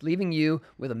fast, leaving you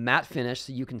with a matte finish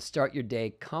so you can start your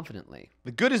day confidently.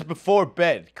 The Good is before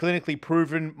bed, clinically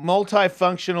proven,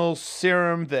 multifunctional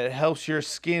serum that helps your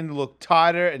skin look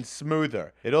tighter and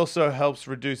smoother. It also helps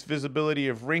reduce visibility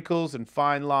of wrinkles and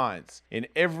fine lines. In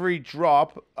every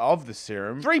drop of the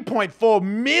serum, 3.4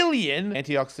 million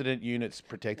antioxidant units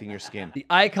protecting your skin. The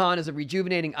Icon is a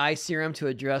rejuvenating eye serum to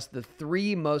address the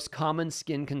 3 most common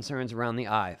skin concerns around the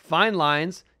eye. Fine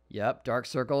lines, yep, dark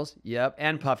circles, yep,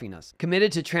 and puffiness.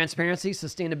 Committed to transparency,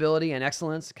 sustainability, and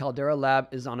excellence, Caldera Lab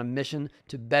is on a mission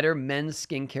to better men's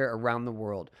skincare around the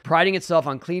world. Priding itself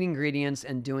on clean ingredients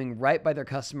and doing right by their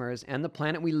customers and the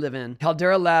planet we live in,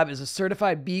 Caldera Lab is a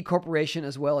certified B Corporation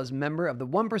as well as member of the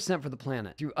 1% for the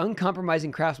planet. Through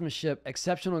uncompromising craftsmanship,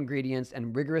 exceptional ingredients,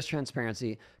 and rigorous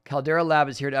transparency, Caldera Lab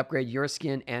is here to upgrade your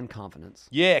skin and confidence.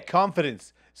 Yeah,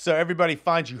 confidence. So everybody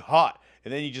finds you hot,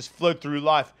 and then you just float through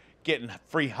life getting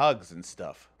free hugs and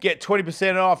stuff. Get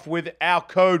 20% off with our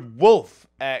code WOLF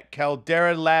at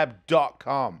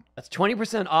calderalab.com. That's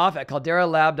 20% off at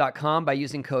calderalab.com by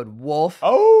using code WOLF.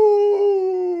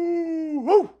 Oh!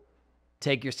 Woo.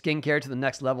 Take your skincare to the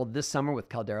next level this summer with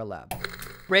Caldera Lab.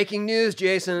 Breaking news,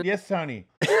 Jason. Yes, Tony.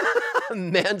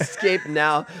 Manscaped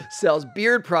now sells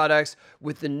beard products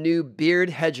with the new Beard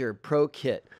Hedger Pro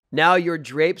Kit. Now your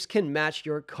drapes can match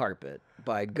your carpet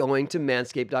by going to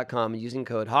manscaped.com and using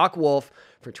code HawkWolf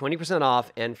for 20%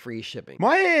 off and free shipping.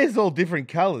 My hair is all different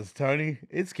colors, Tony.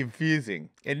 It's confusing.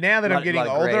 And now that I'm getting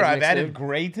older, I've added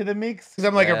gray to the mix. Because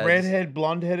I'm like a redhead,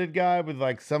 blonde-headed guy with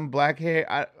like some black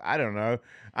hair. I don't know.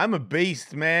 I'm a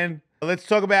beast, man. Let's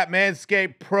talk about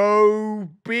Manscaped Pro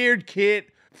Beard Kit.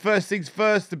 First things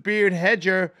first, the Beard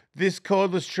Hedger. This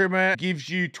cordless trimmer gives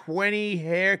you 20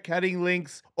 hair cutting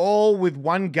links, all with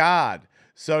one guard.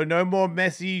 So no more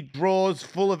messy drawers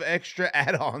full of extra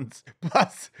add-ons.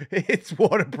 Plus, it's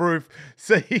waterproof,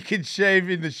 so you can shave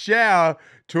in the shower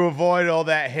to avoid all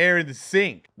that hair in the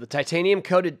sink. The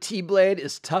titanium-coated T-blade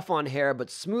is tough on hair but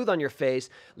smooth on your face,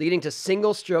 leading to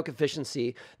single-stroke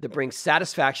efficiency that brings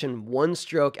satisfaction one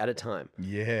stroke at a time.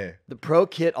 Yeah. The Pro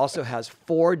Kit also has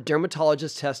 4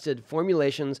 dermatologist-tested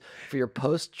formulations for your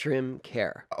post-trim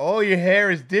care. All your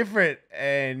hair is different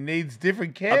and needs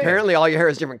different care. Apparently, all your hair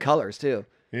is different colors, too.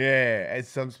 Yeah, and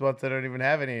some spots I don't even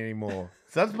have any anymore.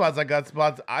 Some spots I got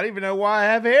spots I don't even know why I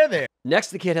have hair there.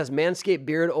 Next, the kit has Manscaped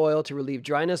Beard Oil to relieve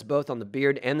dryness both on the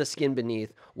beard and the skin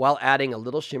beneath, while adding a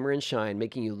little shimmer and shine,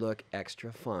 making you look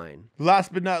extra fine.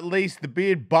 Last but not least, the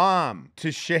Beard Balm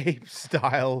to shape,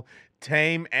 style,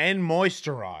 tame, and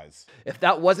moisturize. If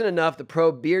that wasn't enough, the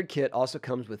Pro Beard Kit also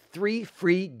comes with 3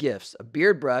 free gifts: a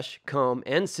beard brush, comb,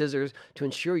 and scissors to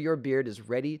ensure your beard is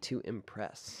ready to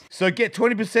impress. So get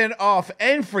 20% off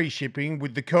and free shipping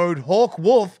with the code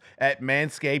HawkWolf at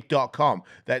manscaped.com.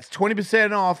 That's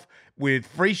 20% off with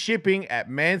free shipping at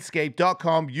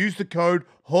manscaped.com. Use the code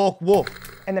HawkWolf.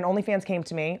 And then OnlyFans came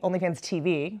to me, OnlyFans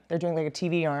TV. They're doing like a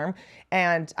TV arm.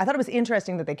 And I thought it was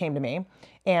interesting that they came to me.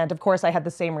 And of course, I had the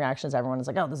same reaction as everyone. It's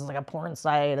like, oh, this is like a porn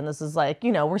site. And this is like,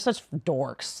 you know, we're such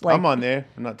dorks. Like, I'm on there.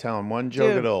 I'm not telling one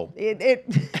joke at all.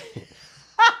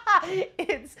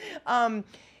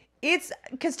 It's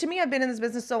because to me, I've been in this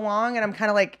business so long, and I'm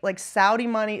kind of like Saudi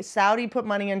put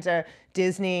money into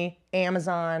Disney,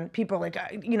 Amazon. People are like,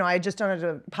 you know, I just done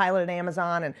a pilot at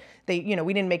Amazon, and they, you know,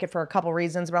 we didn't make it for a couple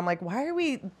reasons, but I'm like, why are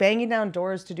we banging down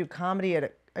doors to do comedy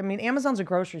I mean, Amazon's a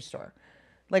grocery store.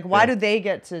 Like, why do they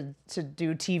get to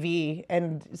do TV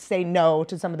and say no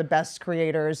to some of the best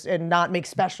creators and not make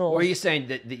specials? Were you saying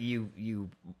that you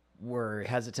were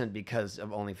hesitant because of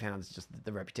OnlyFans? Just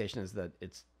the reputation is that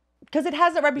it's... Because it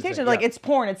has that reputation, like it's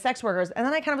porn, it's sex workers. And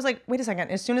then I kind of was like, wait a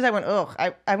second. As soon as I went, ugh,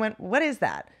 I went, what is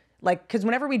that? Like, because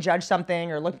whenever we judge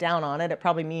something or look down on it, it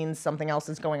probably means something else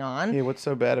is going on. Yeah, what's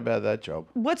so bad about that job?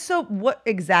 What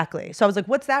exactly? So I was like,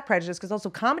 what's that prejudice? Because also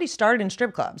comedy started in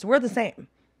strip clubs. We're the same.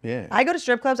 Yeah. I go to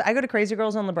strip clubs. I go to Crazy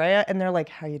Girls on La Brea, and they're like,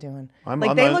 "How you doing?" I'm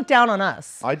they look down on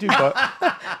us. I do both.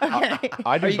 Okay.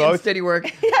 I do Are you both. getting steady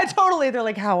work? Yeah, totally. They're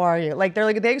like, "How are you?" Like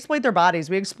they exploit their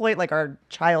bodies. We exploit like our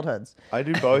childhoods. I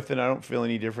do both, and I don't feel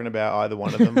any different about either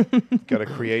one of them. Got to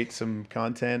create some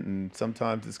content, and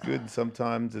sometimes it's good, and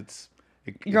sometimes it's.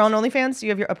 You're on OnlyFans? Do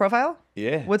you have a profile?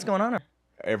 Yeah. What's going on?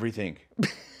 Everything.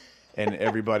 And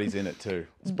everybody's in it too.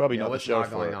 It's probably not the what's show not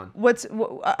for going it.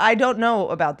 on? I don't know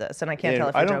about this, and I can't tell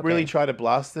if I you're don't really joking. try to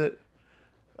blast it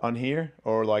on here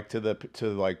or like to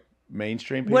like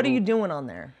mainstream people. What are you doing on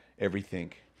there?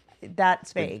 Everything.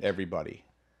 That's fake. Everybody.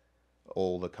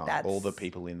 All the That's all the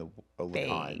people in all the fake.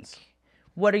 kinds.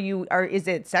 What are you? Is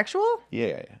it sexual?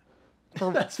 Yeah.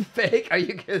 That's fake? Are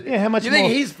you kidding? Yeah, how much You think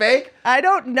more- he's fake? I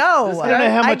don't know. I don't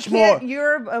know how much more.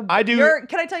 I do-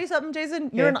 Can I tell you something, Jason?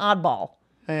 You're an oddball.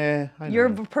 I know. You're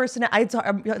a person. It's hard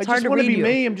I to just want read to be you.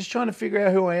 me. I'm just trying to figure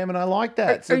out who I am, and I like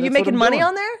that. So Are you that's what making I'm money doing.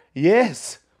 on there?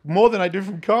 Yes. More than I do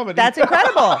from comedy. That's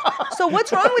incredible. So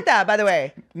what's wrong with that, by the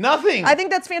way? Nothing. I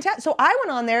think that's fantastic. So I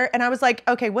went on there and I was like,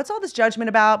 okay, what's all this judgment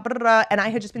about? Blah, blah, blah. And I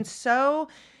had just been so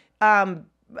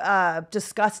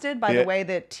disgusted by the way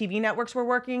that TV networks were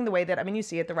working, the way that, I mean, you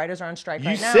see it, the writers are on strike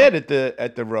right now. You said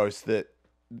at the roast that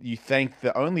you thanked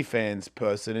the OnlyFans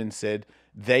person and said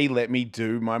they let me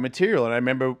do my material. And I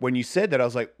remember when you said that, I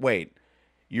was like, wait,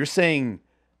 you're saying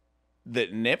that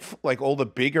like all the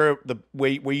bigger, where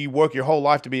you work your whole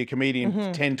life to be a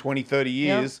comedian, 10, 20, 30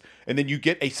 years, and then you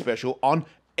get a special on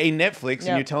a Netflix,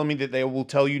 and you're telling me that they will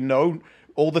tell you no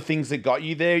all the things that got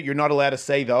you there, you're not allowed to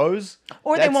say those.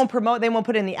 Or they won't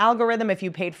put it in the algorithm if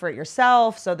you paid for it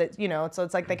yourself, so that, so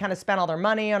it's like they kind of spent all their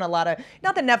money on a lot of,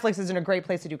 not that Netflix isn't a great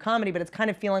place to do comedy, but it's kind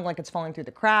of feeling like it's falling through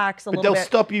the cracks a little bit. But they'll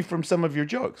stop you from some of your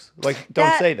jokes. Like,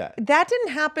 don't say that. That didn't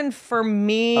happen for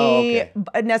me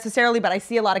necessarily, but I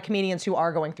see a lot of comedians who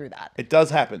are going through that. It does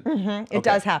happen. It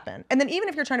does happen. And then even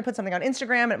if you're trying to put something on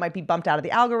Instagram, it might be bumped out of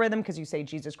the algorithm because you say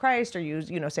Jesus Christ or you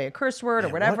say a curse word or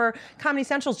whatever. Comedy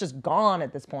Central's just gone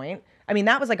at this point. I mean,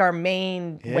 that was like our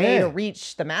main way to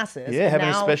reach the masses. Yeah, having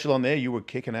a special on there, you were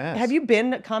kicking ass. Have you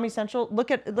been at Comedy Central?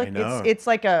 Look, it's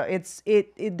like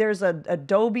there's a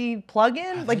Adobe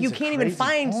plugin. Like you can't even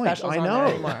find specials on there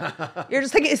anymore. You're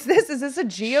just like, is this a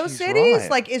GeoCities? Right.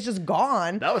 Like it's just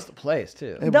gone. That was the place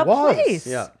too. The place.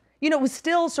 Yeah. It was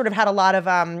still sort of had a lot of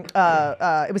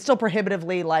it was still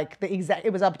prohibitively like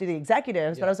it was up to the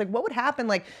executives, but I was like, what would happen,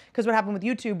 like, because what happened with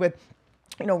YouTube with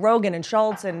Rogan and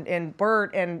Schultz and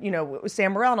Bert and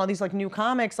Sam Morril and all these like new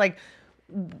comics, like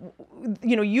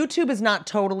YouTube is not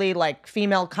totally like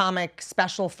female comic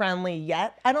special friendly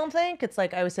yet, I don't think. It's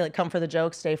like I always say, like, come for the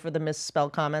jokes, stay for the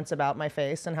misspelled comments about my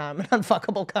face and how I'm an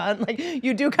unfuckable cunt. Like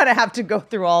you do kind of have to go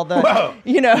through all the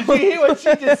Did you hear what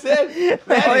she just said?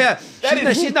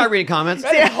 She's not reading comments.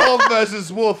 That is Hog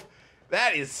versus Wolf.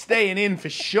 That is staying in for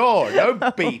sure. No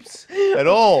beeps at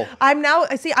all. I'm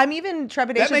even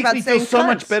trepidatious That makes about me saying feel so cunts.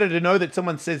 much better to know that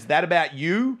someone says that about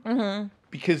you,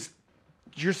 because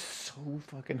you're so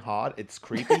fucking hard. It's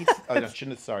creepy. Oh, I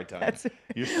shouldn't have. Sorry, Tony.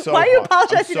 You're so. Why are you hard.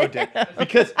 apologizing? I'm so dead.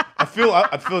 Because I feel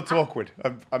it's awkward.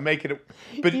 I'm making it.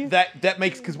 But that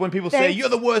makes, because when people say you're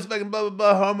the worst fucking blah blah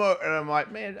blah homo, and I'm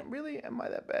like, man, really, am I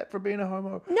that bad for being a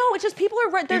homo? No, it's just people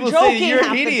are they're People joking say you're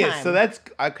half hideous. the time. So that's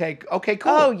okay. Okay,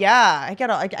 cool. Oh yeah, I get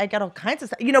all kinds of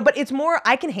stuff. But it's more,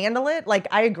 I can handle it. Like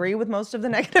I agree with most of the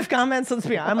negative comments. Let's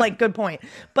be honest. I'm like, good point.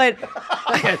 But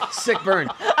Sick burn.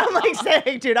 I'm like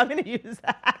saying, dude, I'm gonna use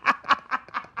that.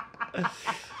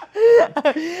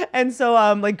 And so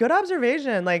like, good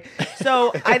observation. Like,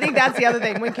 so I think that's the other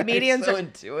thing when comedians so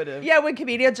intuitive. Yeah, when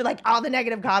comedians are like, all the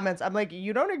negative comments, I'm like, if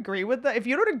you don't agree with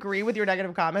your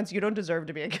negative comments, you don't deserve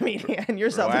to be a comedian. Your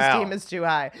self-esteem is too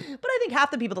high. But I think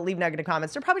half the people that leave negative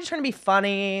comments, they're probably just trying to be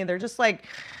funny. They're just like,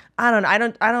 I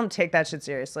don't take that shit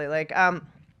seriously. Like, and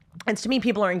to me,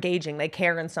 people are engaging. They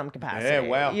care in some capacity.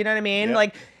 Yeah, wow. You know what I mean? Yep.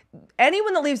 Like,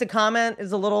 anyone that leaves a comment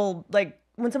is a little like,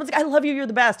 when someone's like, I love you, you're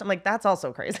the best. I'm like, that's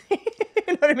also crazy.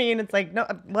 You know what I mean? It's like, no,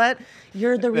 what?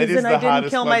 You're the reason I didn't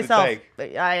kill myself.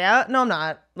 Yeah, no, I'm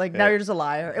not. Like, now you're just a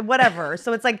liar. Whatever.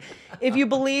 So it's like, if you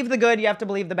believe the good, you have to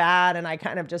believe the bad. And I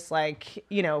kind of just like,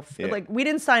 like, we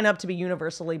didn't sign up to be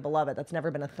universally beloved. That's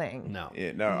never been a thing. No.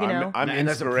 Yeah, no, I'm and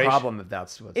there's a problem if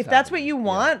that's what's that's what you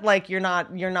want, like, you're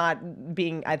not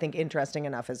being, I think, interesting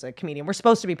enough as a comedian. We're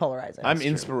supposed to be polarizing. I'm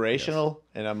inspirational,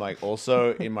 and I'm like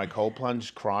also in my cold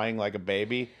plunge crying like a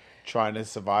baby, trying to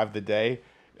survive the day.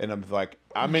 And I'm like,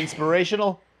 I'm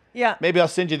inspirational. Yeah. Maybe I'll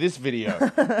send you this video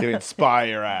to inspire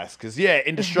your ass. Because,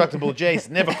 indestructible Jace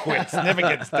never quits, never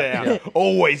gets down,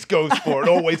 always goes for it,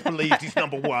 always believes he's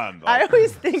number one. Like, I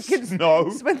always think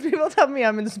when people tell me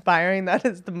I'm inspiring, that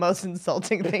is the most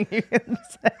insulting thing you can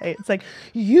say. It's like,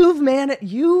 you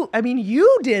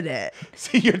did it.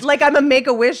 See, you're like I'm a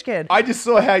Make-A-Wish kid. I just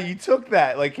saw how you took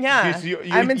that. Like, I'm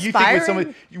inspiring. You think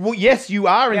someone, well, yes, you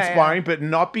are inspiring, but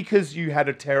not because you had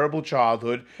a terrible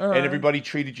childhood and everybody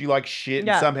treated you like shit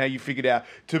and somehow you figured out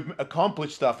to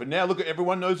accomplish stuff, and now look at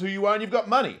everyone knows who you are and you've got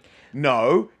money.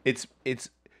 No, it's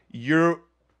your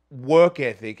work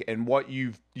ethic and what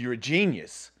you're a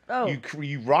genius. Oh.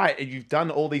 You write and you've done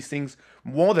all these things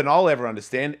more than I'll ever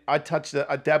understand. I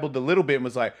dabbled a little bit and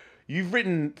was like, you've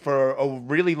written for a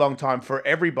really long time for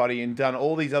everybody and done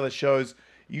all these other shows.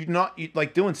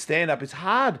 Like doing stand-up is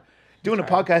hard. Doing a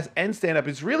podcast and stand-up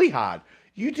is really hard.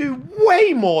 You do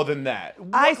way more than that.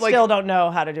 I still don't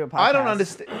know how to do a podcast. I don't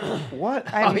understand. What?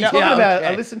 I have talking about?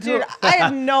 I listen to it. I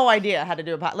have no idea how to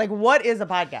do a podcast. Like, what is a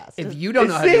podcast? If you don't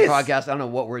know how to do a podcast, I don't know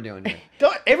what we're doing here.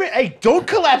 Don't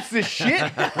collapse this shit.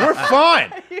 We're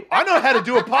fine. I know how to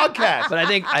do a podcast. But I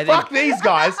think fuck these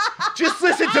guys. Just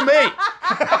listen to me.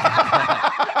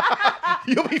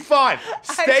 You'll be fine.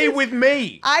 Stay with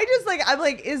me. I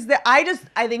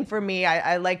think for me,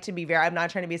 I like to be I'm not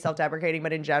trying to be self-deprecating,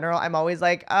 but in general, I'm always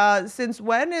like, since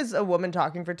when is a woman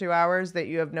talking for 2 hours that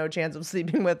you have no chance of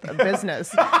sleeping with a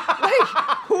business? Like,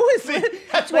 who is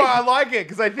That's why I like it,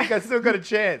 because I think I still got a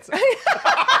chance.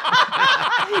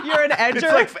 You're an It's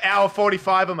edger? like hour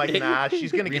 45. I'm like, nah,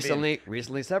 she's gonna give in.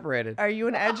 Recently separated. Are you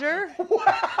an edger?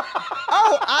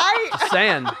 Oh,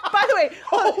 Saying. By the way,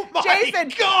 Oh my Jason,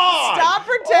 God! stop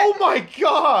pretending. Oh my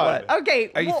God!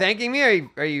 Okay. Are you thanking me?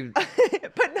 Are you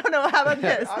But no. How about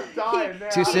this? I'm dying now.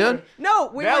 too soon? No,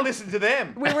 Now listen to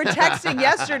them. we were texting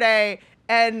yesterday,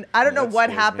 and I don't know that what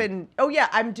scares me. happened. Oh yeah,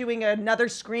 I'm doing another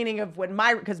screening of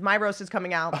because my roast is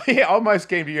coming out. Yeah, I almost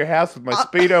came to your house with my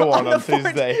Speedo on the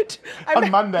Tuesday. 14th.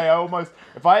 On Monday,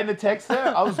 if I hadn't texted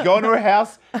her, I was going to her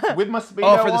house with my Speedo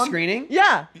Oh, for the on. screening?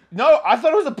 Yeah. No, I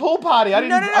thought it was a pool party. I didn't.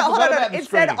 No. I Hold forgot on. about the It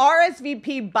said screening.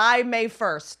 RSVP by May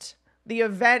 1st. The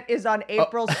event is on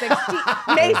April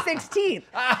 16th. May 16th.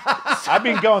 I've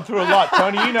been going through a lot,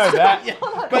 Tony. You know that.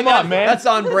 Come on, man. That's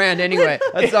on brand anyway.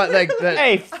 That's not like that.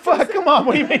 Hey, fuck, come on.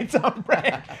 What do you mean it's on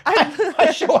brand?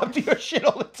 I show up to your shit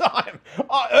all the time.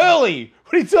 Early.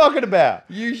 What are you talking about?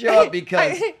 You show up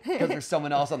because there's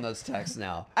someone else on those texts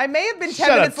now. I may have been 10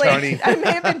 Shut minutes up, late. Tony. I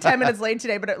may have been 10 minutes late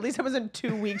today, but at least I wasn't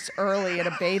 2 weeks early in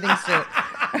a bathing suit.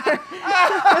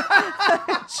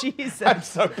 Jesus. I'm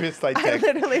so pissed I texted.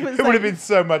 literally was It would have like- been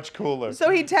so much cooler. So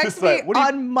he Just texted me like, what do you-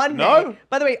 on Monday. No?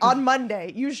 By the way, on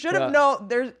Monday. You should have Yeah. known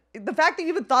there's the fact that you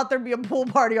even thought there'd be a pool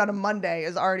party on a Monday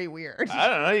is already weird. I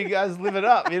don't know. You guys live it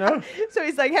up, you know? So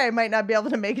he's like, hey, I might not be able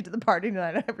to make it to the party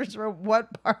tonight. I just wrote,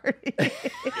 what party? He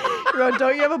wrote,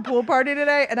 don't you have a pool party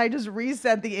today? And I just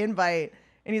resent the invite.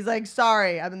 And he's like,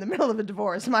 sorry, I'm in the middle of a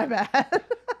divorce. My bad.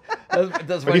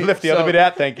 That's But you left the other bit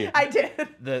out, thank you. I did.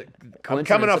 The I'm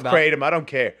coming off Kratom. I don't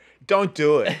care. Don't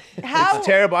do it. How- It's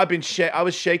terrible. I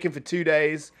was shaking for 2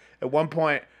 days. At one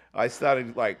point, I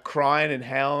started like crying and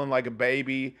howling like a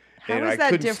baby. And is I that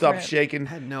couldn't stop different? shaking.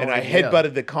 I had no and I idea.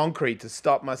 headbutted the concrete to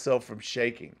stop myself from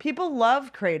shaking. People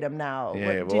love Kratom now.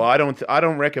 Yeah, What, well, I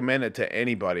don't recommend it to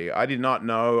anybody. I did not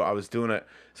know I was doing it.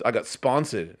 So I got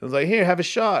sponsored. I was like, here, have a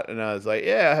shot. And I was like,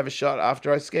 yeah, I have a shot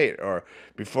after I skate or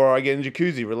before I get in the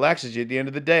jacuzzi. Relaxes you at the end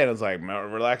of the day. And I was like,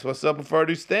 relax myself before I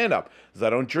do stand-up. Because I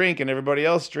don't drink and everybody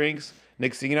else drinks.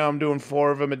 Next thing you know, I'm doing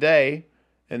 4 of them a day.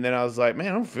 And then I was like, man,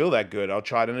 I don't feel that good.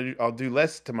 I'll do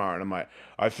less tomorrow. And I'm like,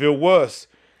 I feel worse.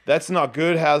 That's not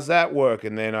good. How's that work?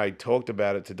 And then I talked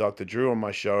about it to Dr. Drew on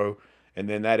my show. And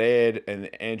then that aired, and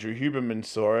Andrew Huberman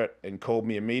saw it and called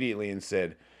me immediately and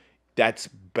said, that's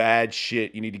bad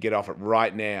shit. You need to get off it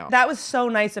right now. That was so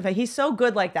nice of him. He's so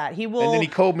good like that. He will. And then he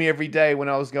called me every day when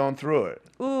I was going through it.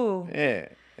 Ooh. Yeah.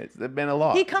 There's been a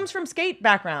lot. He comes from skate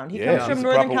background. He Yeah, comes from he's a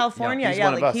Northern proper- California. He's Yeah,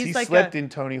 one of like us. he's He like slept in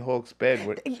Tony Hawk's bed.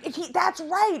 That's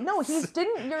right. No, he's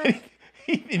didn't. You're,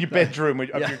 In your bedroom. Of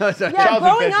your yeah, childhood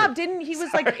growing bedroom. up, didn't he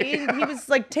was like he was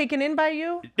like taken in by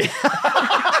you?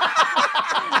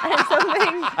 Or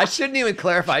something. I shouldn't even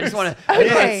clarify. I just want to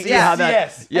Okay, see yeah. how that.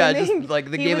 Yes. Yeah, I just think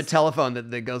like the he game was- of telephone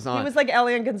that goes on. He was like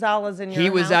Elian Gonzalez in your He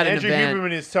was house. at an Andrew event.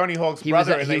 Huberman is Tony Hawk's He was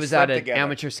brother, at, and he they was slept at an together.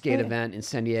 amateur skate event in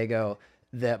San Diego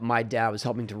that my dad was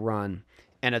helping to run.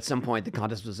 And at some point, the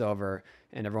contest was over,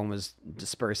 and everyone was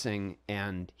dispersing,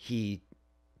 and he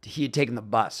had taken the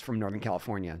bus from Northern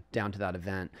California down to that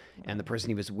event, and the person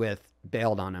he was with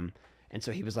bailed on him, and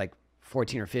so he was like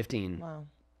 14 or 15. Wow.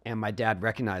 And my dad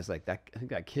recognized like that. I think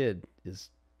that kid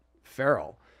is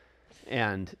feral,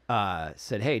 and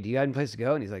said, "Hey, do you have any place to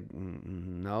go?" And he's like,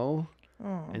 "No."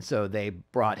 And so they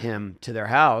brought him to their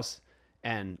house,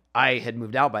 and I had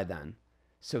moved out by then,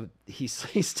 so he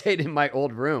stayed in my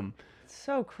old room.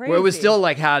 So crazy. Where it was still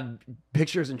like had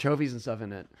pictures and trophies and stuff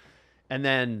in it. And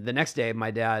then the next day, my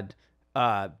dad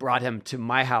brought him to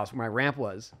my house where my ramp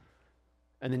was,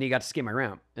 and then he got to skate my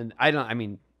ramp. And I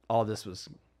mean, all this was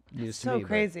news to me. so but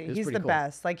crazy. it was He's pretty the cool.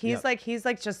 best. Like he's Yeah.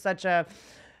 like just such a,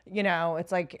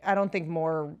 it's like I don't think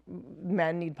more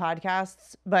men need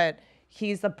podcasts, but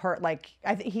he's the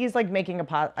he's like making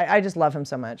I just love him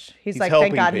so much. He's like thank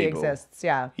helping God people. he exists.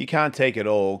 Yeah. You can't take it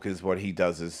all because what he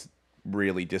does is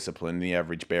really disciplined. The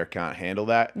average bear can't handle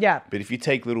that. Yeah. But if you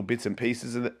take little bits and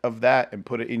pieces of that and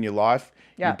put it in your life,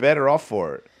 Yeah. you're better off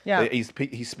for it. Yeah.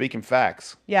 He's speaking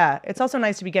facts. Yeah, it's also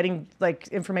nice to be getting like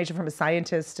information from a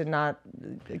scientist and not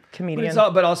a comedian.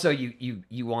 But also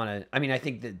you want to. I mean, I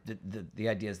think that the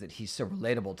idea is that he's so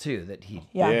relatable too. That he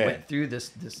Yeah. went through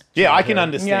this. Yeah, I can childhood.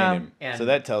 understand Yeah. him. And- So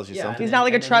that tells you yeah, something. He's not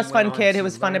like a and then he trust went fund on kid to who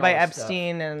was funded learn by all this stuff.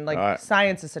 Epstein, and like Right.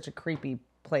 science is such a creepy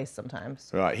place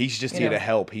sometimes. Right. He's just You here know. to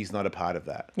help. He's not a part of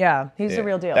that. Yeah, he's Yeah. the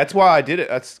real deal. That's why I did it.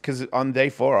 That's because on day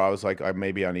 4, I was like,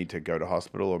 maybe I need to go to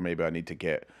hospital, or maybe I need to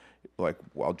get,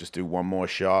 I'll just do one more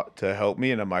shot to help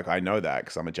me. And I'm like, I know that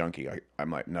because I'm a junkie. I'm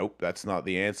like, nope, that's not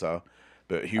the answer.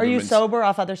 But Are you humans, sober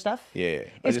off other stuff? Yeah.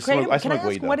 Is kratom? Can I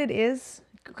ask what it is?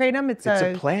 Kratom. It's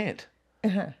a plant.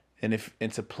 And if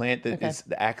it's a plant that Okay.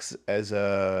 acts as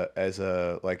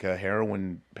a like a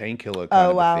heroin painkiller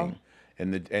kind of wow. a thing.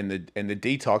 and the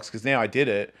detox, because now I did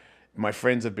it. My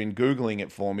friends have been Googling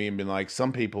it for me and been like,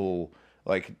 some people,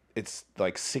 like, it's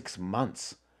like 6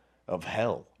 months of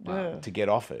hell to get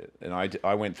off it. And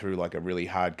I went through like a really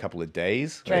hard couple of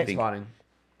days. Train spotting.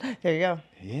 There you go.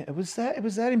 Yeah, it was that.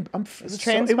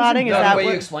 Train spotting? Is that the way what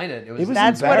you explained it. was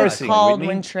that's what it's embarrassing, called Whitney.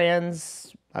 when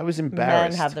trans I was men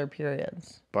embarrassed have their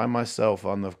periods. by myself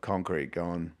on the concrete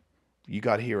going, you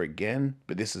got here again?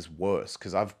 But this is worse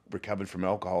because I've recovered from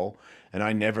alcohol. And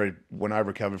when I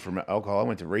recovered from alcohol, I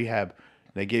went to rehab.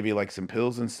 They gave you like some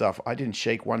pills and stuff. I didn't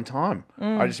shake one time.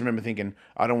 I just remember thinking,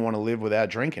 I don't want to live without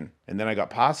drinking. And then I got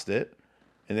past it.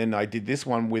 And then I did this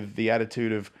one with the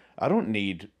attitude of, I don't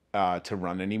need to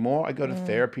run anymore. I go to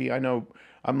therapy. I know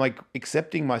I'm like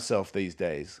accepting myself these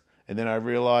days. And then I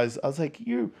realized, I was like,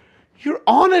 you're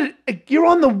on it. You're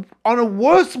on a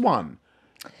worse one.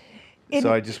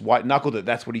 So I just white knuckled it.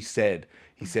 That's what he said.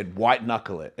 He said, white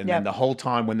knuckle it. And then the whole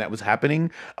time when that was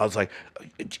happening, I was like,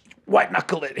 white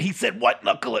knuckle it. He said, white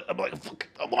knuckle it. I'm like,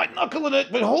 I'm white knuckling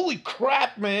it. But holy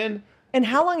crap, man. And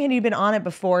how long had you been on it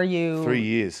before you... 3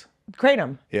 years.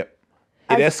 Kratom? Yep.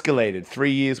 It escalated.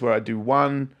 3 years where I do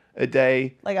one a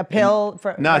day. Like a pill?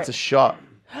 No, it's a shot.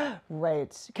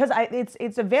 Right. Because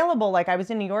it's available. Like I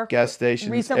was in New York Gas stations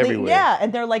recently. everywhere. Yeah.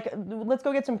 And they're like, let's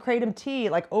go get some Kratom tea,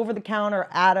 like over the counter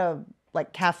at a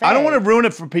like cafe. I don't want to ruin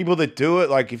it for people that do it.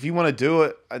 Like if you want to do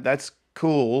it, that's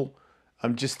cool.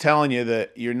 I'm just telling you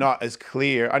that you're not as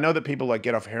clear. I know that people like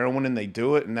get off heroin and they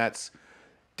do it, and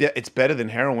it's better than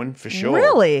heroin for sure.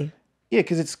 Really? Yeah,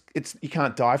 because it's you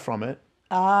can't die from it.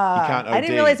 You can't OD. I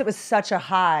didn't realize it was such a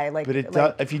high. Like, But it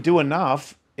does, if you do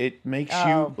enough, it makes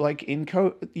you like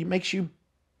it makes you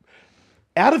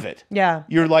out of it. Yeah.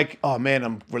 You're like, oh man,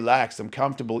 I'm relaxed, I'm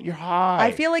comfortable. You're high.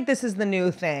 I feel like this is the new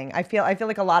thing. I feel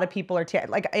like a lot of people are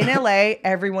like in LA,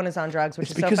 everyone is on drugs, which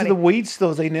it's is so because funny. of the weed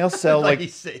stores. They now sell like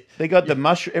they got the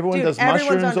mushroom. Everyone Dude, does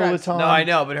everyone's mushrooms on all the drugs. time. No, I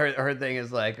know, but her thing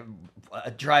is like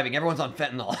driving. Everyone's on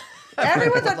fentanyl.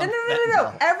 Everyone's on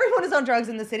no. Everyone is on drugs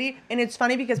in the city, and it's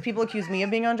funny because people accuse me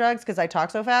of being on drugs because I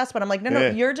talk so fast. But I'm like, no,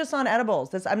 Yeah. you're just on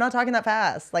edibles. I'm not talking that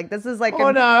fast. Like this is like.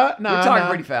 Oh no, You're talking no.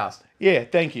 pretty fast. Yeah,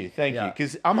 thank you. Yeah.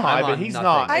 Because I'm high, I'm but on he's nothing.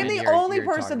 not. I'm And the you're only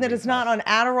talking person that really is not on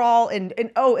Adderall,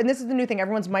 and this is the new thing.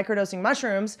 Everyone's microdosing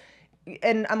mushrooms,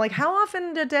 and I'm like, how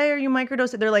often a day are you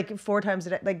microdosing? They're like 4 times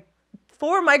a day. Like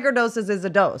 4 microdoses is a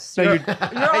dose. No, You're you're-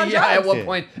 on Yeah, at drugs. what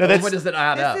point? No, What does it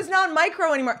add up? This is not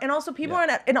micro anymore. And also people are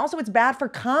and also it's bad for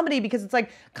comedy because it's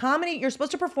like comedy, you're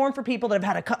supposed to perform for people that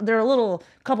have had they're a little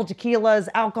couple tequilas,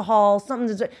 alcohol, something.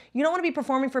 You don't want to be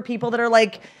performing for people that are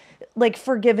like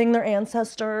forgiving their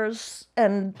ancestors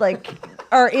and like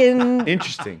are in.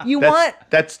 Interesting.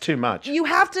 That's too much. You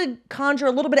have to conjure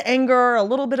a little bit of anger, a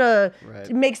little bit of Right.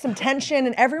 make some tension,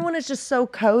 and everyone is just so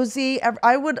cozy.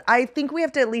 I think we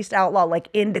have to at least outlaw like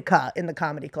indica in the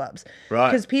comedy clubs, Right.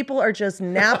 Because people are just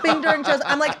napping during shows.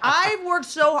 I'm like, I've worked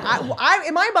so.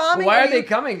 Am I bombing? Why are they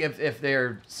coming if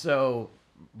they're so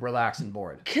relaxed and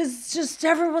bored? Because just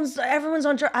everyone's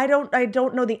on drugs. I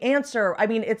don't know the answer. I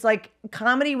mean, it's like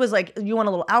comedy was like you want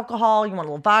a little alcohol, you want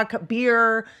a little vodka,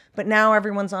 beer, but now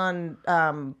everyone's on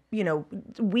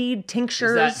weed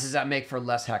tinctures. Does that make for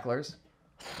less hecklers?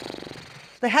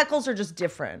 The heckles are just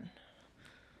different.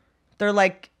 They're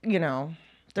like,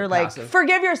 they're like, passive.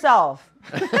 forgive yourself.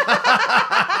 Yeah,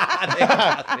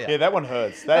 that one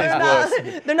hurts. That is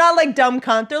worse. They're not like dumb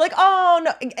cunt. They're like, oh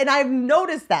no. And I've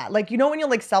noticed that. Like, when you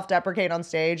like self-deprecate on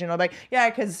stage and I'm like, yeah,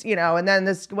 because, and then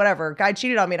this whatever guy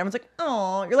cheated on me. And I was like,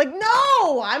 oh, you're like,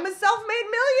 no, I'm a self-made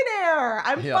millionaire.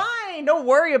 I'm fine. Don't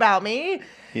worry about me.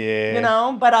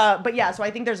 Yeah. But yeah, so I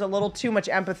think there's a little too much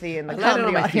empathy in the landed comedy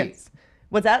on my audience. feet.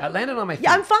 What's that? I landed on my feet.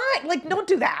 Yeah, I'm fine. Like, don't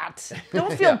do that.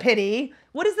 Don't feel pity.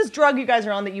 What is this drug you guys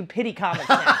are on that you pity comics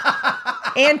now?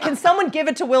 And can someone give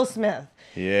it to Will Smith?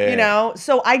 Yeah.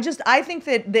 So I think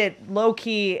that low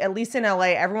key, at least in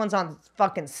LA, everyone's on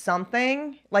fucking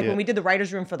something. Like when we did the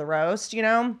writer's room for the roast,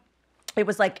 it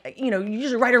was like,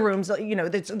 usually writer rooms,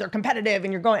 they're competitive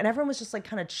and you're going, and everyone was just like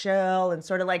kind of chill and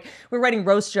sort of like, we're writing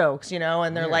roast jokes,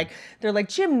 and they're like,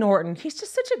 Jim Norton, he's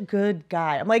just such a good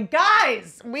guy. I'm like,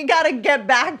 guys, we got to get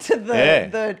back to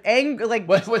the angle. Like,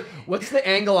 what's the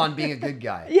angle on being a good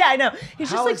guy? yeah, I know. He's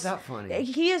How just like, is that funny?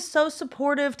 He is so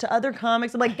supportive to other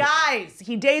comics. I'm like, guys,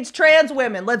 he dates trans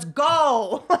women. Let's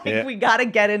go. Like, we got to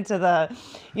get into the,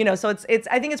 so it's,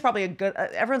 I think it's probably a good,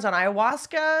 everyone's on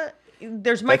ayahuasca.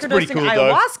 There's That's pretty microdosing cool,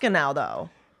 though. ayahuasca now, though.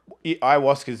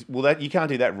 Ayahuasca's that you can't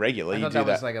do that regularly. I You thought do that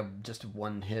that. was like just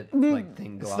one hit like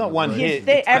thing. It's not one hit.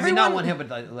 I mean, not one hit,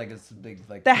 but like it's a big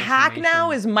like. The hack now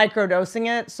is microdosing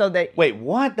it so that. Wait,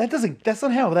 what? That's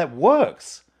not how that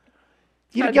works.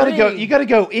 You I gotta go. agree. You gotta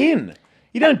go in.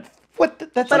 You don't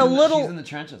That's But like, a little, She's in the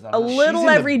trenches. a little in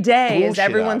the every day is bullshit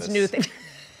everyone's artists. new thing.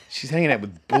 she's hanging out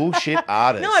with bullshit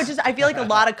artists. No, I feel like a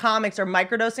lot of comics are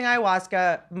microdosing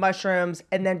ayahuasca, mushrooms,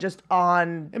 and then just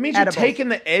on. It means edibles. you're taking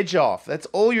the edge off. That's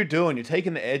all you're doing. You're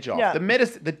taking the edge off. Yeah.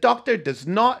 The doctor does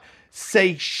not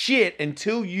say shit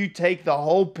until you take the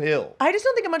whole pill. I just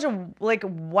don't think a bunch of like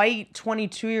white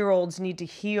 22-year-olds need to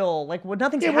heal. Like,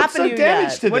 nothing's Yeah, happened what's so to you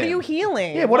damaged yet. to What are them? you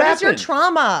healing? Yeah, what is your happened?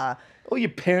 trauma? All your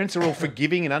parents are all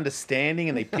forgiving and understanding,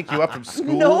 and they pick you up from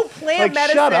school. No plant like,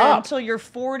 medicine shut up. until you're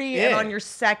 40 and Yeah. on your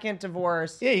second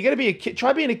divorce. Yeah, you got to be a kid.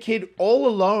 Try being a kid all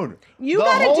alone. You the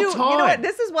gotta whole do. Time. You know what?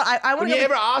 This is what I want When to. you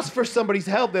ever ask for somebody's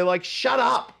help, they're like, "Shut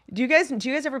up." Do you guys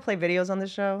ever play videos on this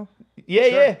show? Yeah,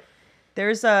 yeah.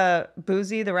 There's a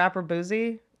Boozy, the rapper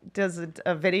Boozy, does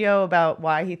a video about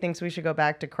why he thinks we should go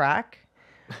back to crack.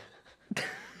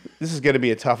 This is going to be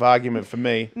a tough argument for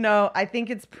me. No, I think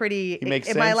it's pretty. makes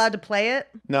Am I sense. allowed to play it?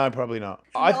 No, probably not.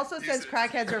 He also says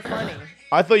crackheads are funny.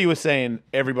 I thought you were saying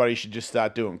everybody should just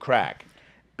start doing crack.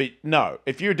 But no,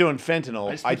 if you're doing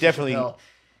fentanyl, I definitely...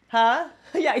 Huh?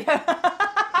 Yeah.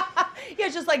 Yeah,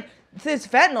 it's just like this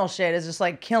fentanyl shit is just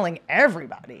like killing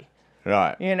everybody.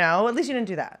 Right. You know? At least you didn't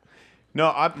do that.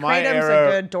 No, my Kratom's a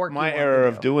era, good dorky my one era to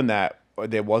of do. doing that,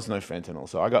 there was no fentanyl,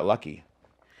 so I got lucky.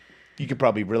 You could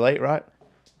probably relate, right?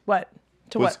 What?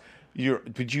 To Was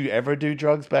what? Did you ever do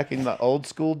drugs back in the old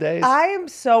school days? I am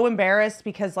so embarrassed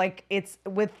because like it's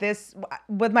with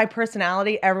my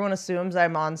personality, everyone assumes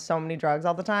I'm on so many drugs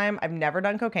all the time. I've never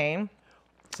done cocaine.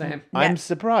 Same. I'm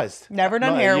surprised. Never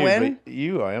done Not heroin.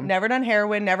 I am. Never done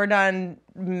heroin, never done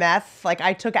meth. Like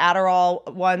I took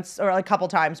Adderall once or a couple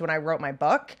times when I wrote my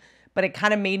book, but it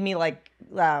kind of made me like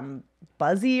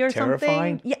buzzy or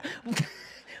Terrifying? something. Yeah.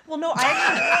 Well, no,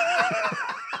 I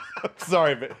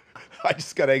Sorry, but I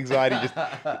just got anxiety.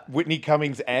 Just Whitney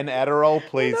Cummings and Adderall,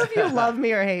 please. don't know if you love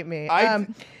me or hate me.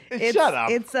 Shut up.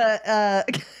 It's a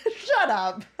shut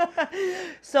up.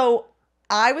 So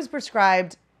I was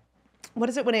prescribed. What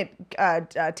is it when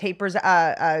it tapers?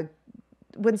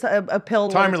 When's a pill?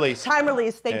 Time release. Time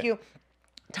release. Thank Yeah. you.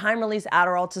 Time release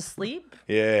Adderall to sleep.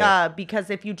 Yeah. Because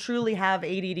if you truly have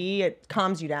ADD, it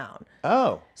calms you down.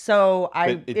 Oh. So But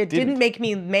it it didn't didn't. make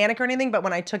me manic or anything, but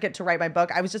when I took it to write my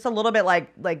book, I was just a little bit like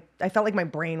I felt like my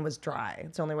brain was dry.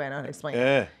 It's the only way I know how to explain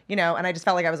Yeah. it. You know, and I just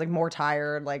felt like I was like more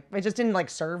tired. Like it just didn't like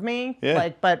serve me. Yeah.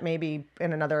 Like, but maybe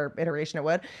in another iteration it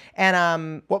would.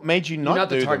 And What made you You're not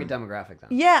do the target them? demographic then.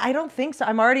 yeah, I don't think so.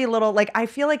 I'm already a little like I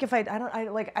feel like if I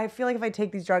feel like if I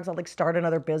take these drugs, I'll like start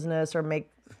another business or make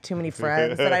too many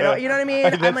friends that I don't. You know what I mean?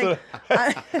 I'm like,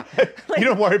 You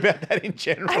don't worry about that in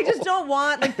general. I just don't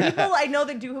want like people I know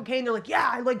that do cocaine. They're like, yeah,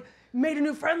 I like made a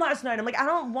new friend last night. I'm like, I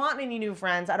don't want any new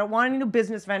friends. I don't want any new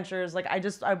business ventures. Like,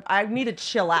 I need to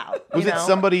chill out. Was you it know?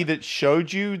 somebody that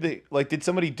showed you that? Like, did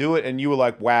somebody do it and you were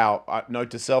like, "Wow"?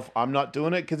 Note to self: I'm not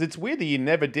doing it, because it's weird that you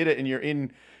never did it and you're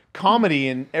in comedy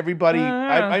and everybody.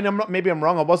 I'm not. Maybe I'm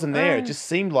wrong. I wasn't there. It just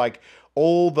seemed like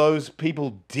all those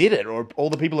people did it, or all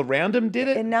the people around him did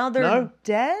it. And now they're No?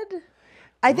 dead.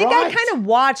 I think I Right. kind of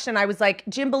watched and I was like,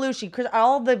 Jim Belushi,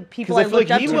 all the people Because I I feel looked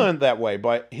like up he to. learned that way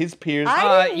by his peers.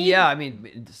 Yeah, I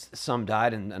mean, some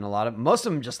died, and a lot of most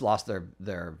of them just lost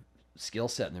their skill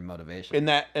set and their motivation. and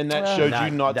that showed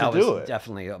you not that to do was it.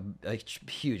 definitely a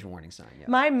huge warning sign. Yeah.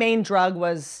 My main drug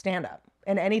was stand up.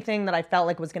 And anything that I felt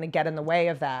like was going to get in the way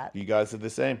of that. You guys are the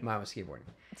same. Mine was skateboarding.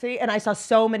 See, and I saw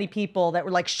so many people that were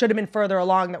like should have been further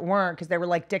along that weren't because they were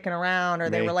like dicking around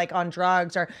or they Me. were like on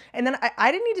drugs and then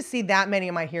I didn't need to see that many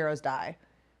of my heroes die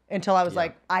until I was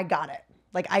like, I got it.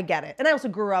 Like I get it. And I also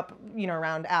grew up, you know,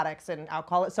 around addicts and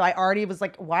alcoholics. So I already was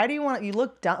like, why do you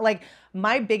look dumb? Like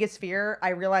my biggest fear I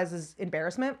realize is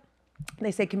embarrassment.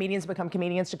 They say comedians become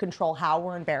comedians to control how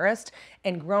we're embarrassed.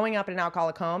 And growing up in an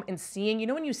alcoholic home and seeing, you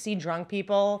know, when you see drunk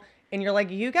people and you're like,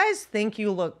 you guys think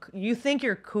you think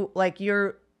you're cool, like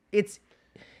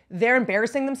they're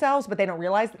embarrassing themselves, but they don't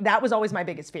realize. That was always my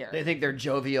biggest fear. They think they're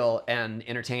jovial and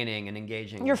entertaining and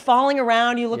engaging. You're falling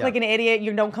around, you look Yeah. like an idiot,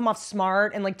 you don't come off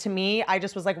smart. And like to me, I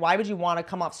just was like, why would you want to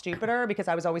come off stupider? Because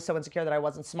I was always so insecure that I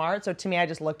wasn't smart. So to me, I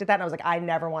just looked at that and I was like, I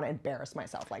never want to embarrass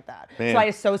myself like that. Man. So I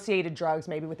associated drugs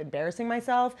maybe with embarrassing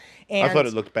myself. And I thought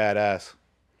it looked badass.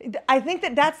 I think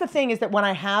that's the thing is that when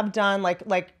I have done like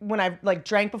when I've like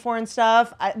drank before and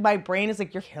stuff, my brain is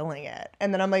like, you're killing it.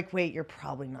 And then I'm like, wait, you're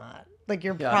probably not. Like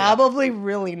you're probably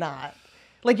really not.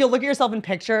 Like you'll look at yourself in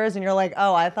pictures and you're like,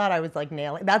 oh, I thought I was like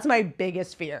nailing. That's my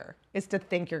biggest fear, is to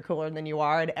think you're cooler than you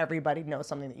are and everybody knows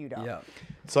something that you don't. Yeah.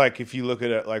 It's like if you look at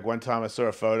it, like one time I saw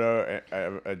a photo,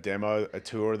 a demo, a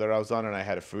tour that I was on, and I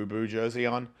had a FUBU jersey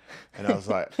on, and I was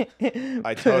like,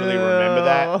 I totally remember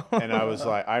that, and I was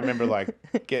like, I remember like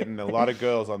getting a lot of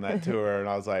girls on that tour, and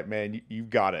I was like, man, you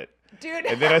got it. Dude.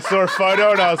 And then I saw a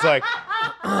photo and I was like,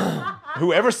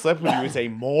 whoever slept with you is a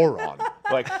moron.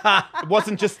 Like, it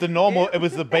wasn't just the normal, it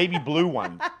was the baby blue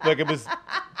one. Like, it was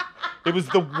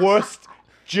the worst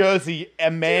jersey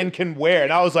a man can wear.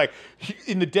 And I was like,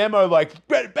 in the demo, like,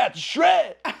 about to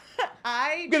shred.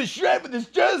 I'm gonna shred with this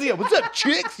jersey. What's up,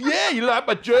 chicks? Yeah, you like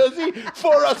my jersey?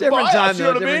 For us, Different buy time, us, you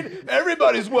know though, what I mean?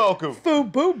 Everybody's welcome.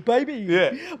 FUBU, baby.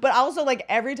 Yeah. But also, like,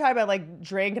 every time I like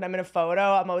drink and I'm in a photo,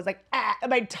 I'm always like, and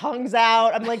my tongue's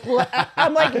out. I'm like, what are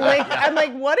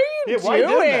you why are you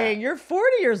doing that? doing? You're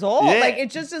 40 years old. Yeah. Like, it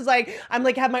just is like, I'm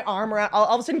like, have my arm around. All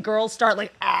of a sudden, girls start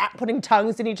like, putting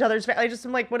tongues in each other's face.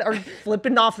 I'm like, what? Are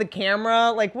flipping off the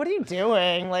camera? Like, what are you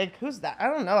doing? Like, who's that? I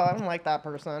don't know. I don't like that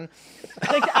person.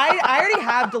 Like, I already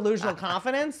have delusional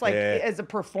confidence, like, as a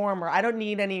performer. I don't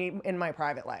need any in my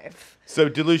private life. So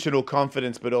delusional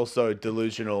confidence, but also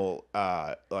delusional,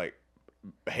 like,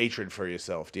 hatred for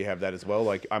yourself. Do you have that as well?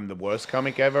 Like, I'm the worst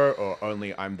comic ever, or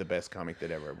only I'm the best comic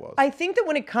that ever was? I think that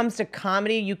when it comes to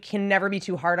comedy, you can never be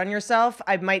too hard on yourself.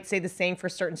 I might say the same for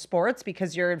certain sports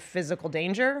because you're in physical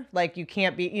danger. Like, you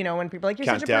can't be, you know, when people are like,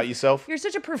 Can't doubt yourself? You're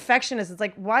such a perfectionist. It's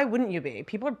like, why wouldn't you be?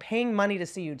 People are paying money to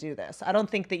see you do this. I don't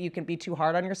think that you can be too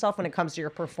hard on yourself when it comes to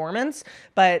your performance,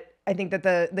 but I think that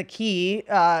the key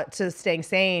to staying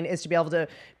sane is to be able to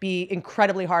be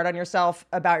incredibly hard on yourself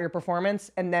about your performance,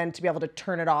 and then to be able to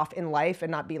turn it off in life and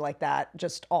not be like that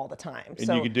just all the time. And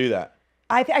you can do that.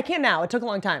 I can now. It took a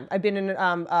long time. I've been in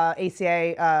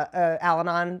ACA,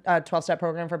 Al-Anon 12-step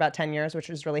program for about 10 years, which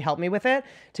has really helped me with it,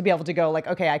 to be able to go like,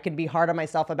 okay, I can be hard on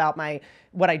myself about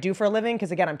what I do for a living,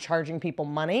 because again, I'm charging people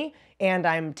money and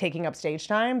I'm taking up stage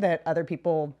time that other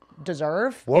people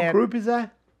deserve. What group is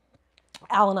that?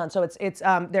 Al-Anon. So it's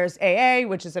there's AA,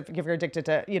 which is if you're addicted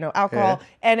to alcohol.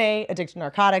 Yeah. NA, addicted to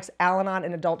narcotics. Al-Anon,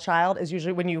 an adult child, is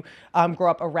usually when you grow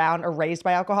up around or raised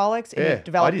by alcoholics. And you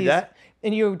develop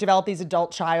you develop these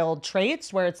adult child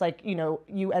traits where it's like,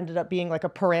 you ended up being like a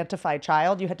parentified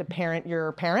child. You had to parent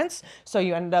your parents. So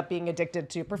you ended up being addicted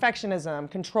to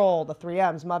perfectionism, control, the 3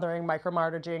 M's, mothering,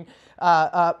 micromanaging,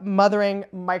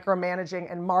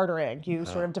 and martyring. You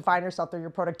sort of define yourself through your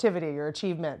productivity, your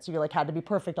achievements. You like had to be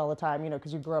perfect all the time,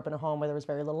 because you grew up in a home where there was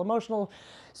very little emotional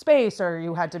space, or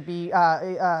you had to be,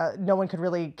 no one could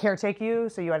really caretake you.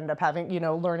 So you ended up having,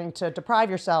 learning to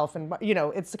deprive yourself. And,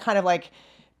 it's kind of like,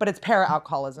 but it's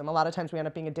para-alcoholism. A lot of times we end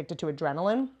up being addicted to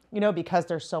adrenaline, because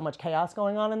there's so much chaos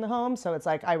going on in the home. So it's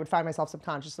like I would find myself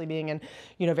subconsciously being in,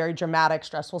 very dramatic,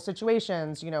 stressful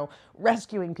situations,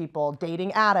 rescuing people,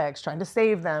 dating addicts, trying to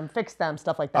save them, fix them,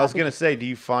 stuff like that. I was going to say, do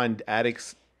you find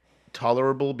addicts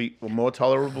more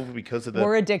tolerable because of the...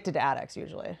 We're addicted to addicts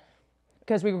usually.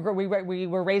 Because we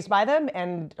were raised by them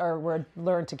or were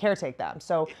learned to caretake them.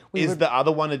 So the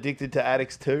other one addicted to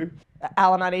addicts too?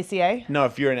 Al-Anon ACA? No,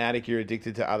 if you're an addict, you're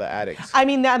addicted to other addicts. I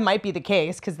mean, that might be the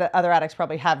case because the other addicts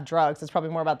probably have drugs. It's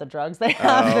probably more about the drugs they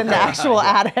have than the actual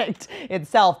addict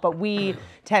itself. But we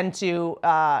tend to,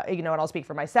 and I'll speak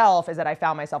for myself, is that I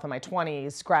found myself in my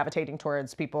 20s gravitating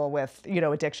towards people with,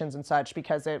 addictions and such,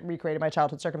 because it recreated my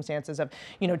childhood circumstances of,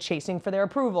 chasing for their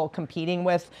approval, competing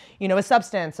with, a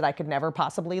substance that I could never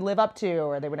possibly live up to,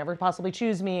 or they would never possibly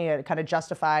choose me. It kind of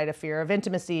justified a fear of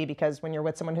intimacy, because when you're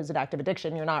with someone who's an active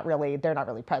addiction, they're not really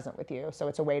present with you. So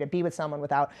it's a way to be with someone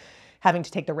without having to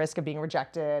take the risk of being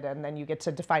rejected. And then you get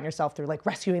to define yourself through like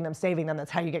rescuing them, saving them. That's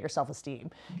how you get your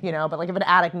self-esteem, but like if an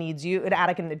addict needs you, an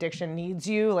addict in addiction needs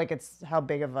you, like it's how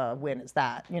big of a win is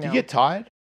that, Do you get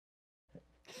tired?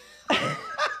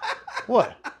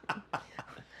 What?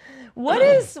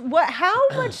 How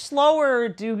much slower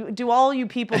do all you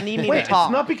people need me to talk?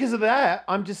 It's not because of that.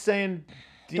 I'm just saying,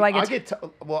 I get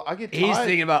tired. He's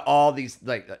thinking about all these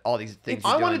things.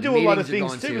 I want to do a lot of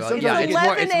things too. But sometimes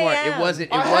it's more. It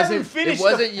wasn't. I haven't finished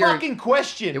the fucking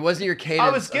question. It wasn't your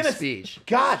cadence of speech.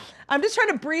 God, I'm just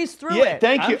trying to breeze through it.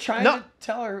 Thank you. I'm trying to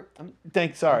tell her.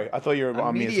 Sorry, I thought you were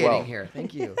on me as well. Mediating here.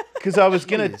 Thank you. Because I was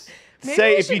gonna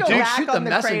say, if you do shoot the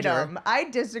messenger, I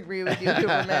disagree with you,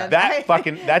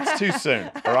 Huberman. That's too soon.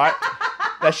 All right,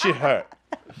 that shit hurt.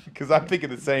 Because I'm thinking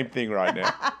the same thing right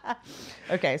now.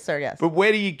 Okay, so yes. But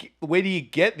where do you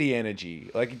get the energy?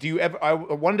 Like, do you ever? I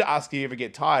wanted to ask, do you ever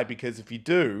get tired? Because if you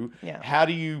do, how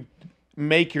do you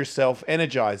make yourself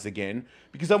energized again?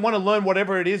 Because I want to learn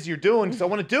whatever it is you're doing because I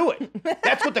want to do it.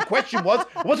 That's what the question was.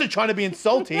 I wasn't trying to be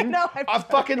insulting. No, I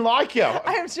fucking like you.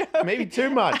 I'm joking. Maybe too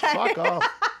much. Fuck off.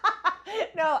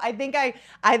 No, I think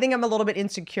I'm a little bit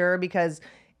insecure because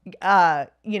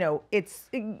it's,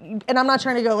 and I'm not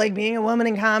trying to go like being a woman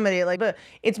in comedy, like, but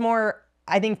it's more,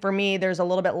 I think for me, there's a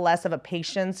little bit less of a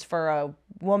patience for a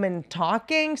woman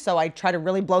talking. So I try to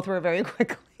really blow through it very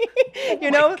quickly. Who's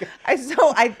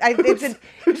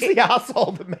the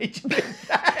asshole that made you think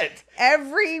that?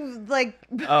 Every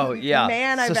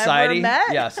man I've ever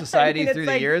met. Yeah, society through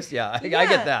the years. Yeah, I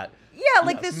get that. Yeah,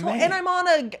 like this whole, and I'm on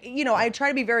I try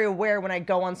to be very aware when I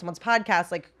go on someone's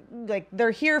podcast, like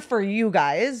they're here for you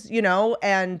guys,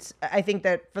 and I think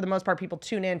that for the most part, people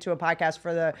tune in to a podcast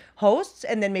for the hosts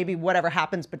and then maybe whatever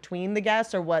happens between the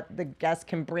guests or what the guests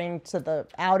can bring to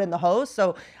out in the host.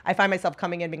 So I find myself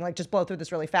coming in being like, just blow through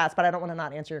this really fast, but I don't want to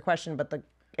not answer your question, but the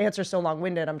answer's so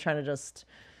long-winded, I'm trying to just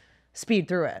speed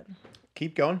through it.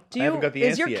 Keep going. I haven't got the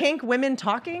answer Is your yet. kink women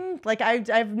talking? Like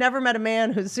I've never met a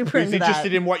man who's super into that. Who's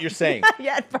interested in what you're saying?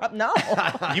 No.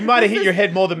 You might have hit your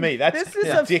head more than me. This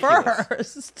is ridiculous. a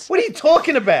first. What are you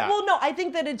talking about? Well, no, I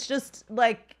think that it's just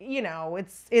like,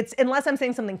 it's unless I'm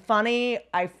saying something funny,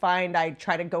 I find I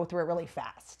try to go through it really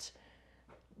fast.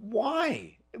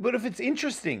 Why? But if it's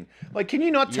interesting, like, can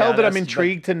you not tell that I'm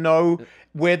intrigued to know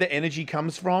where the energy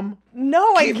comes from?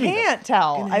 No, I can't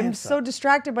tell. I'm so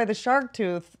distracted by the shark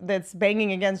tooth that's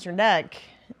banging against your neck.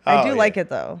 I do like it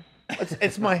though.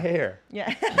 It's my hair.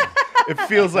 Yeah. It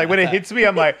feels like when it hits me,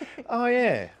 I'm like, oh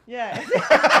yeah. Yeah.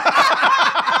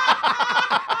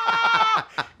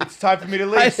 It's time for me to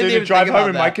leave. Soon to drive home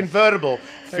in my convertible,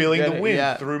 feeling the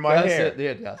wind through my hair.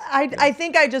 I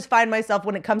think I just find myself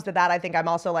when it comes to that. I think I'm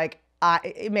also like,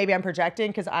 maybe I'm projecting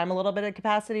because I'm a little bit at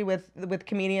capacity with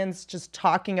comedians just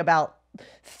talking about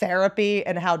therapy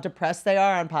and how depressed they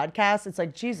are on podcasts. It's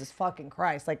like, Jesus fucking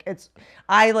Christ. Like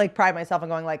I like pride myself on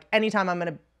going like, anytime I'm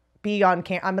going to be on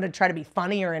I'm going to try to be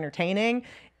funny or entertaining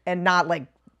and not like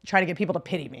try to get people to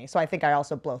pity me. So I think I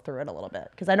also blow through it a little bit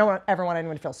because I don't ever want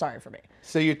anyone to feel sorry for me.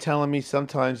 So you're telling me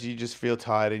sometimes you just feel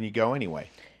tired and you go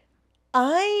anyway?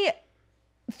 I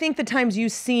think the times you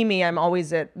see me, I'm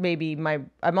always at maybe we're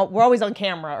always on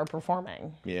camera or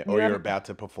performing. Yeah, or you're about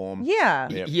to perform. Yeah.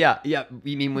 Yeah.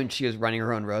 You mean when she was running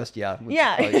her own roast? Yeah.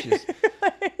 Yeah.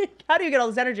 How do you get all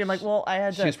this energy? I'm like, well, I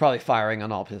had to. She was probably firing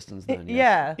on all pistons then.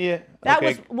 Yeah. Yeah. That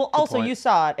was, well, also you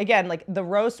saw it. Again, like the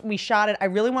roast, we shot it. I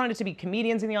really wanted it to be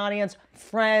comedians in the audience,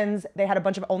 friends. They had a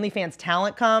bunch of OnlyFans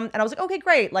talent come. And I was like, okay,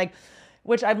 great. Like,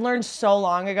 which I've learned so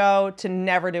long ago to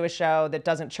never do a show that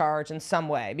doesn't charge in some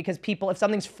way. Because people, if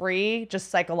something's free, just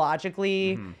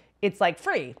psychologically, it's like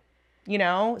free,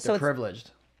 So They're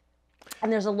privileged.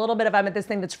 And there's a little bit of, I'm at this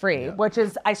thing that's free, which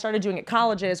is, I started doing at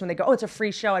colleges when they go, oh, it's a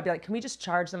free show. I'd be like, can we just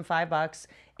charge them $5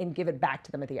 and give it back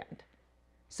to them at the end?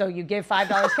 So you give $5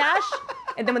 cash,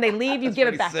 and then when they leave, you give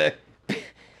it back. Sick.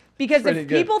 Because if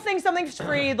people think something's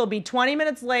free, they'll be 20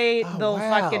 minutes late, they'll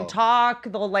fucking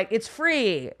talk, they'll like, it's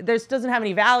free. This doesn't have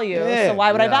any value, so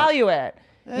why would I value it?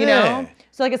 You know?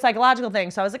 So like a psychological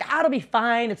thing. So I was like, it'll be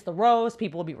fine. It's the roast.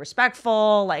 People will be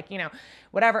respectful, like,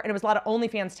 whatever. And it was a lot of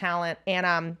OnlyFans talent.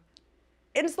 And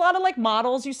it's a lot of like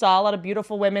models you saw, a lot of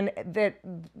beautiful women that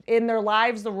in their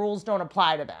lives, the rules don't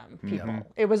apply to them. People.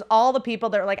 It was all the people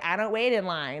that were like, I don't wait in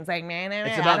lines. Like, man.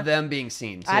 It's about them being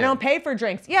seen, too. I don't pay for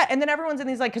drinks. Yeah, and then everyone's in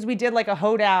these like, because we did like a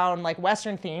hoedown, like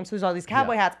Western themes. So there's all these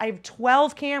cowboy hats. I have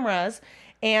 12 cameras,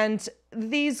 and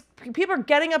these people are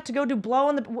getting up to go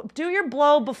do your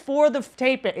blow before the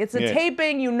taping. It's a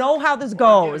taping. You know how this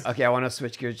goes. Okay, I want to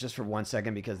switch gears just for 1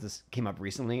 second because this came up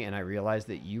recently, and I realized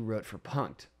that you wrote for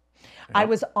Punk'd. I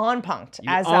was on Punk'd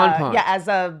as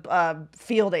a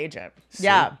field agent. See?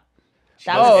 Yeah.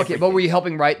 Okay. But were you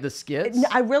helping write the skits?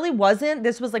 I really wasn't.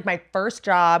 This was like my first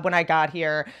job when I got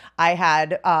here. I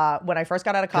had when I first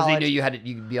got out of college. Because they knew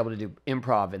you'd be able to do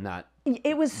improv in that.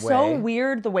 It was so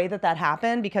weird the way that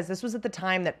happened because this was at the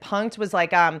time that Punk'd was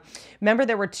like, remember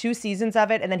there were 2 seasons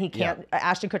of it and then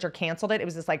Ashton Kutcher canceled it. It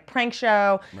was this like prank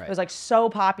show. Right. It was like so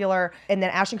popular. And then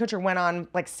Ashton Kutcher went on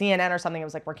like CNN or something. It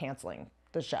was like, we're canceling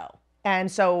the show.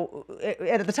 And so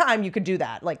at the time you could do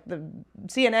that. Like the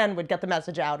CNN would get the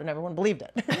message out and everyone believed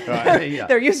it. Right.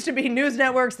 There used to be news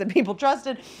networks that people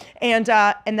trusted. And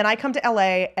then I come to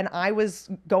LA and I was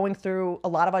going through a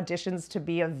lot of auditions to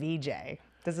be a VJ.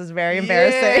 This is very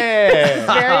embarrassing. It's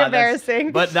very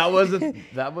embarrassing. But that was.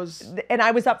 And I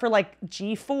was up for like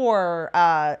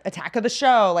G4, Attack of the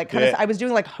Show, like kind of. I was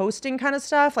doing like hosting kind of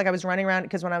stuff. Like I was running around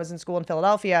because when I was in school in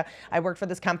Philadelphia, I worked for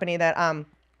this company that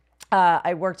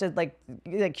I worked at like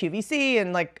QVC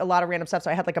and like a lot of random stuff.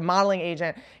 So I had like a modeling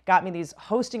agent, got me these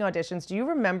hosting auditions. Do you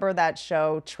remember that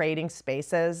show, Trading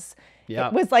Spaces? Yeah.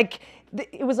 It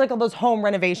was like all those home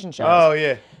renovation shows. Oh,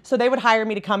 yeah. So they would hire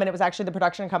me to come, and it was actually the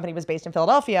production company was based in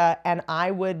Philadelphia, and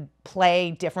I would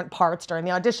play different parts during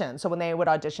the audition. So when they would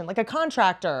audition like a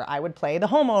contractor, I would play the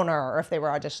homeowner, or if they were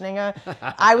auditioning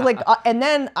I would like, and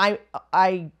then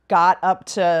I got up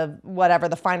to whatever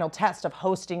the final test of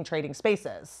hosting Trading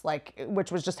Spaces, like,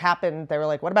 which was just happened. They were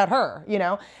like, what about her, you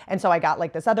know? And so I got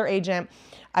like this other agent.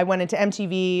 I went into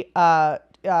MTV. I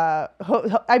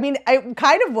mean, it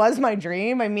kind of was my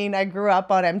dream. I mean, I grew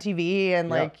up on MTV, and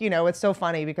like, you know, it's so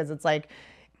funny because it's like,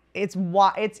 it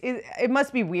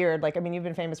must be weird. Like, I mean, you've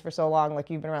been famous for so long, like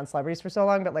you've been around celebrities for so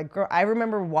long, but like, I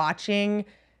remember watching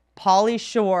Pauly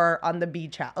Shore on the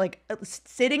beach house, like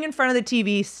sitting in front of the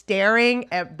TV, staring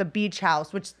at the beach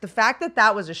house, which the fact that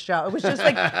that was a show, it was just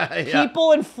like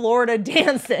people in Florida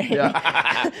dancing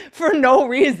for no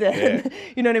reason. Yeah.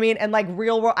 You know what I mean? And like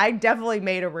real world, I definitely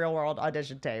made a real world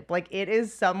audition tape. Like it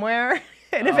is somewhere.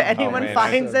 And if anyone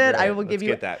finds it, I will give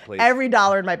you every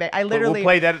dollar in my bank. I literally we'll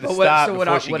play that at the stop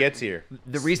before she gets here.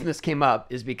 The reason this came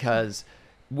up is because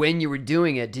when you were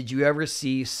doing it, did you ever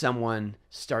see someone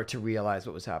start to realize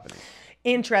what was happening?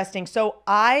 Interesting. So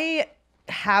I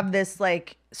have this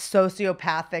like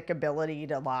sociopathic ability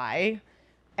to lie.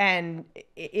 And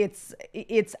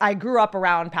I grew up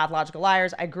around pathological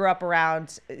liars. I grew up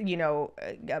around, you know,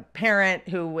 a parent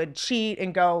who would cheat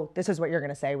and go, this is what you're going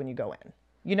to say when you go in.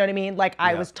 You know what I mean? Like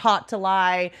I was taught to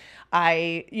lie.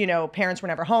 You know, parents were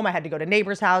never home. I had to go to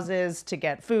neighbors' houses to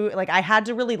get food. Like I had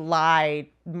to really lie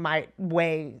my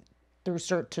way through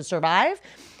to survive.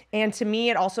 And to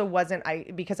me, it also wasn't,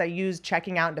 because I used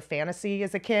checking out into fantasy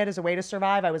as a kid as a way to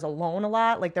survive. I was alone a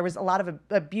lot. Like there was a lot of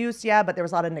abuse, but there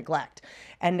was a lot of neglect.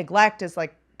 And neglect is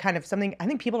like kind of something I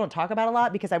think people don't talk about a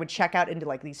lot, because I would check out into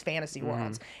like these fantasy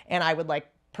worlds, and I would like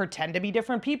pretend to be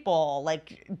different people,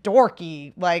 like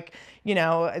dorky, like, you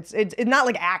know, it's not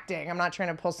like acting. I'm not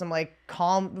trying to pull some like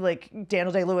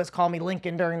Daniel Day-Lewis call me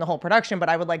Lincoln during the whole production, but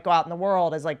I would like go out in the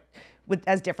world as like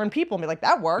as different people and be like,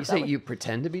 that works. You say you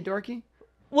pretend to be dorky?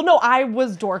 Well, no, I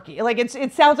was dorky. Like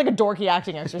it sounds like a dorky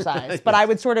acting exercise, but I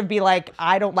would sort of be like,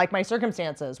 I don't like my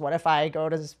circumstances. What if I go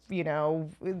to, you know,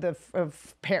 the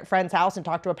friend's house and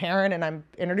talk to a parent, and I'm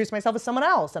introduce myself as someone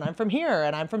else, and I'm from here,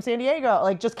 and I'm from San Diego,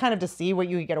 like just kind of to see what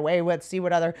you could get away with, see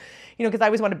what other, you know, because I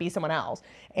always want to be someone else,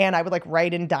 and I would like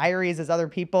write in diaries as other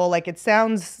people. Like it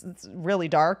sounds really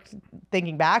dark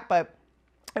thinking back, but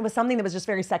it was something that was just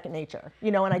very second nature, you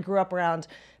know. And I grew up around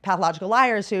pathological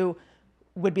liars who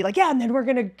would be like, yeah, and then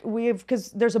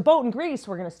because there's a boat in Greece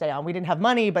we're gonna stay on. We didn't have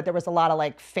money, but there was a lot of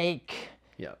like fake,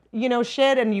 you know,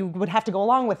 shit, and you would have to go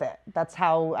along with it. That's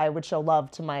how I would show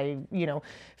love to my, you know,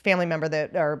 family member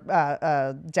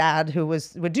or dad who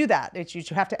would do that. You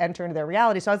have to enter into their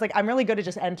reality. So I was like, I'm really good at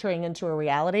just entering into a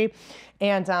reality,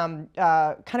 and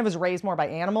kind of was raised more by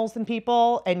animals than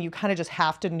people, and you kind of just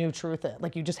have to new truth it.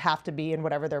 Like you just have to be in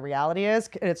whatever their reality is,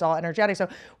 and it's all energetic. So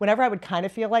whenever I would kind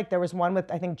of feel like, there was one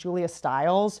with I think Julia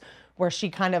Stiles where she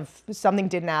kind of something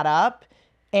didn't add up,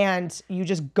 and you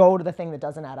just go to the thing that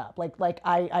doesn't add up. Like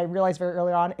I realized very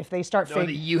early on, if they start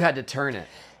you had to turn it.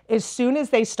 As soon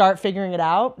as they start figuring it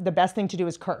out, the best thing to do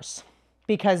is curse,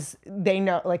 because they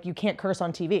know, like, you can't curse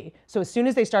on TV. So as soon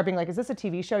as they start being like, is this a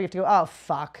TV show? You have to go, oh,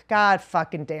 fuck, God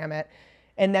fucking damn it.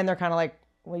 And then they're kind of like,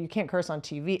 well, you can't curse on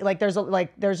TV. Like there's just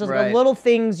the little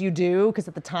things you do, because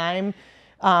at the time,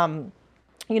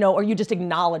 you know, or you just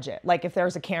acknowledge it. Like if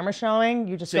there's a camera showing,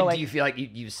 you just feel like. Do you feel like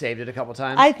you saved it a couple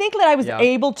times? I think that I was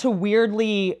able to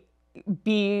weirdly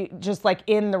be just like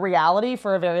in the reality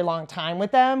for a very long time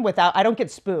with them without, I don't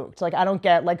get spooked. Like I don't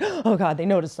get like, oh God, they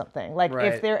noticed something. Like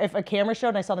if a camera showed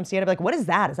and I saw them see it, I'd be like, what is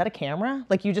that? Is that a camera?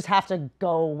 Like you just have to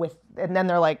go with, and then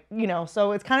they're like, you know,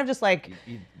 so it's kind of just like.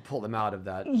 You pull them out of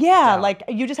that. Yeah, doubt. Like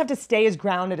you just have to stay as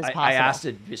grounded as possible. I asked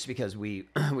it just because we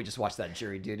just watched that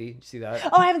Jury Duty. Did you see that?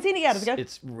 Oh, I haven't seen it yet. Is it good?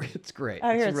 It's great.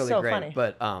 I hear it's really so great. Funny.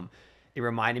 But it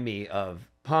reminded me of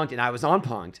Punk'd, and I was on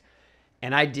Punk'd,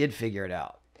 and I did figure it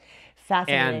out.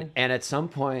 Fascinating. And at some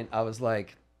point I was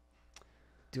like,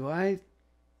 do I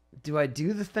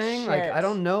do the thing? Shit. Like I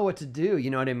don't know what to do. You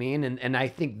know what I mean? And I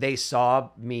think they saw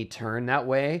me turn that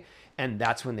way, and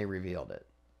that's when they revealed it.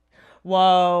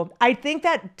 Whoa. I think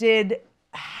that did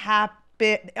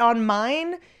happen on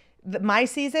my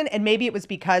season, and maybe it was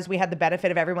because we had the benefit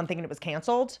of everyone thinking it was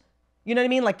canceled. You know what I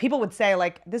mean? Like people would say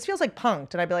like, this feels like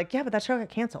Punk'd, and I'd be like, yeah, but that show got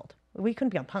canceled. We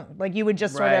couldn't be on Punk'd. Like you would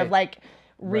just sort of like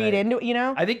read into it, you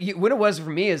know? I think what it was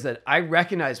for me is that I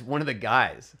recognized one of the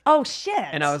guys. Oh shit.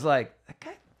 And I was like,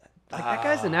 like, that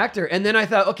guy's an actor. And then I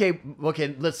thought, okay,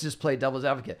 let's just play devil's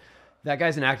advocate. That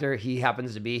guy's an actor. He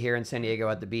happens to be here in San Diego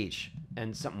at the beach,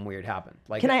 and something weird happened.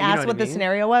 Like, Can I ask what the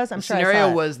scenario was? I'm sure I saw it. The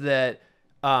scenario was that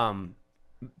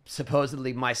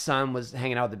supposedly my son was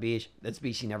hanging out at the beach. That's the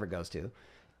beach he never goes to,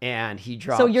 and he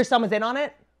dropped. So your son was in on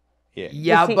it?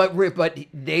 Yeah, but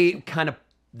they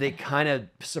kind of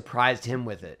surprised him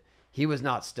with it. He was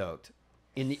not stoked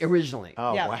originally.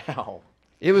 Oh wow.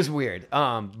 It was weird.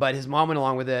 But his mom went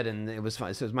along with it, and it was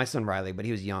fine. So it was my son Riley, but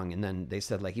he was young. And then they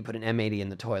said, like, he put an M80 in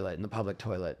the toilet, in the public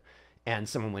toilet, and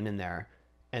someone went in there,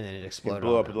 and then it exploded. It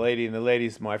blew up a lady, and the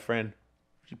lady's my friend.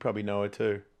 You probably know her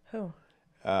too. Who?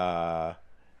 You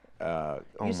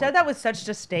said that with such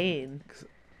disdain.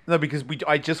 No, because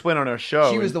I just went on her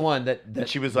show. She was the one that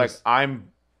she was like,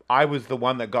 I was the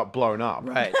one that got blown up.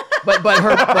 Right. But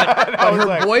her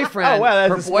like, boyfriend. Oh, wow, that's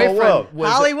her a small world.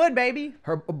 was Hollywood, baby.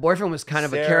 Her boyfriend was kind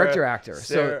of a character actor.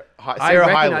 Sarah I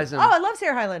recognize him. Oh, I love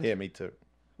Sarah Hyland. Yeah, me too.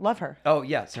 Love her. Oh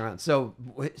yeah, Sarah Hyland. So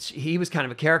he was kind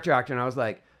of a character actor, and I was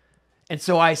like, and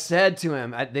so I said to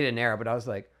him, they didn't air, but I was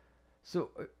like,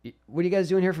 so what are you guys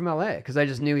doing here from LA? Because I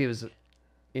just knew he was,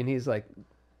 and he's like,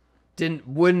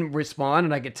 wouldn't respond,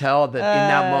 and I could tell that in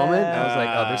that moment I was like,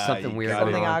 oh, there's something weird going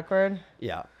on. Something awkward.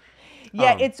 Yeah.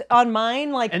 Yeah, it's on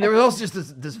mine. Like, and there was also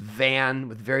just this van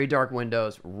with very dark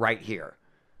windows right here.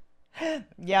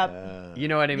 Yep. You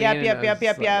know what I mean? Yep.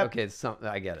 Okay,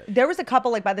 I get it. There was a couple,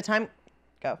 like, by the time,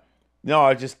 go. No,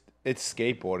 it's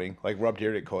skateboarding. Like Rob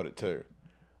Dyrdek caught it too.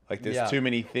 Like there's too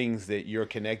many things that you're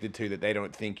connected to that they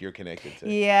don't think you're connected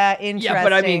to. Yeah, interesting. Yeah,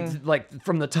 but I mean, like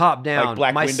from the top down, like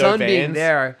black my window son vans, being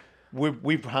there.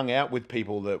 We've hung out with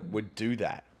people that would do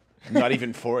that, not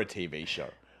even for a TV show.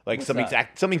 Like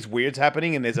something's weird's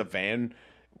happening and there's a van,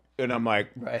 and I'm like,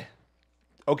 right.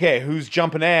 Okay, who's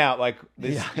jumping out? Like,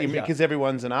 because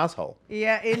everyone's an asshole.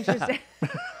 Yeah, interesting.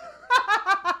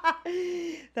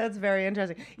 That's very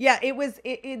interesting. Yeah, it was.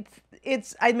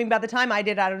 It's. I mean, by the time I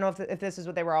did, I don't know if this is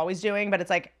what they were always doing, but it's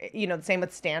like, you know, the same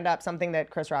with stand up. Something that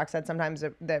Chris Rock said sometimes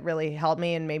that really helped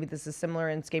me, and maybe this is similar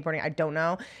in skateboarding. I don't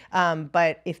know.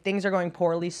 But if things are going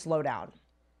poorly, slow down.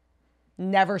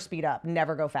 Never speed up,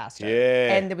 never go faster.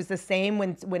 Yeah. And it was the same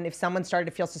when if someone started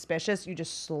to feel suspicious, you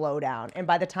just slow down. And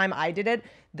by the time I did it,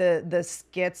 the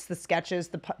skits, the sketches,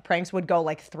 the pranks would go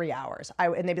like 3 hours.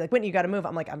 And they'd be like, Whitney, you got to move.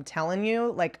 I'm like, I'm telling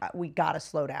you, like, we got to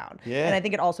slow down. Yeah. And I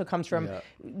think it also comes from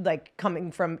like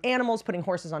coming from animals, putting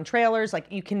horses on trailers. Like,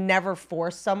 you can never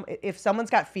force if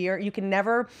someone's got fear, you can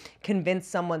never convince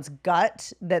someone's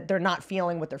gut that they're not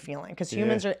feeling what they're feeling. Because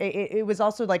humans are, it was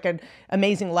also like an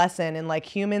amazing lesson. And like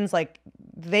humans, like,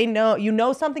 they know, you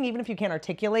know something, even if you can't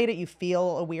articulate it, you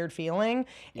feel a weird feeling,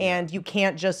 and you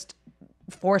can't just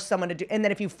force someone to do, and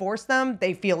then if you force them,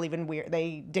 they feel even weird,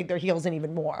 they dig their heels in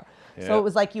even more. So it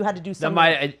was like you had to do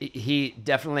something. He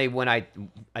definitely, when I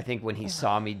think when he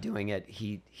saw me doing it,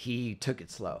 he took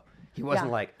it slow. He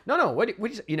wasn't like, no, what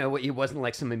you know, it wasn't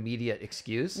like some immediate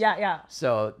excuse. Yeah.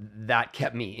 So that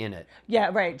kept me in it. Yeah,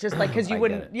 right. Just like, because you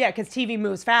wouldn't, because TV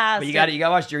moves fast. But you got to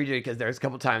watch Jury Duty, because there's a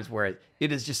couple times where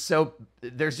it is just so,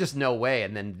 there's just no way,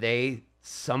 and then they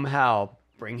somehow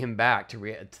bring him back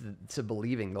to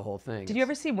believing the whole thing. Did you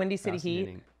ever see Windy City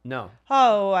Heat? No.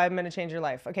 Oh, I'm gonna change your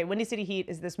life. Okay, Windy City Heat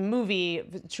is this movie,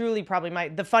 truly probably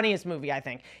the funniest movie, I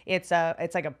think. It's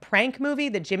like a prank movie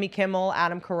that Jimmy Kimmel,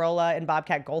 Adam Carolla, and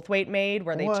Bobcat Goldthwait made,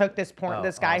 where they took this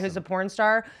guy who's a porn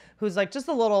star, who's like just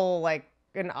a little like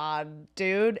an odd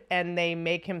dude, and they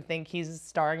make him think he's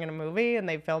starring in a movie, and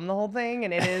they film the whole thing,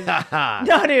 and it is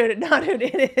no dude,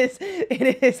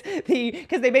 it is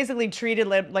because they basically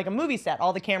treated it like a movie set.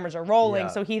 All the cameras are rolling,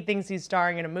 so he thinks he's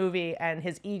starring in a movie, and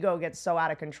his ego gets so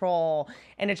out of control,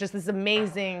 and it's just this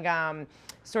amazing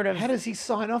sort of. How does he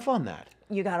sign off on that?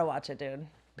 You gotta watch it, dude.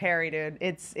 Perry, dude,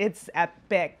 it's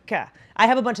epic. I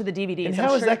have a bunch of the DVDs. And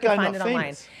how is that guy not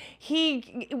famous? He,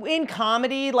 in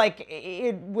comedy, like,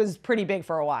 it was pretty big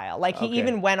for a while. Like, he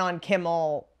even went on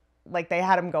Kimmel, like, they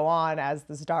had him go on as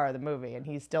the star of the movie, and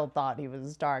he still thought he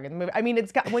was starring in the movie. I mean,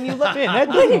 it's got, when you look,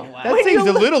 that seems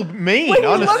a little mean, when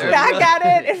honestly. When you look back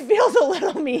at it, it feels a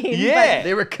little mean. Yeah.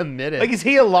 They were committed. Like, is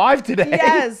he alive today?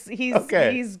 Yes, he's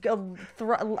alive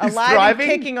and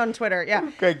kicking on Twitter. Yeah.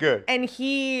 Okay, good. And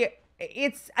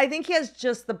I think he has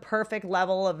just the perfect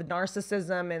level of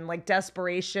narcissism and like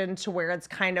desperation to where it's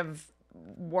kind of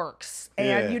works,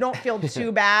 and you don't feel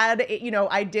too bad.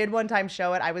 I did one time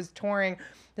show it. I was touring.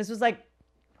 This was like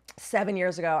 7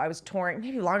 years ago. I was touring,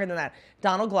 maybe longer than that.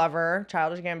 Donald Glover,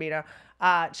 Childish Gambino,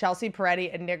 Chelsea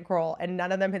Peretti, and Nick Kroll, and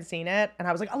none of them had seen it. And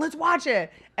I was like, oh, let's watch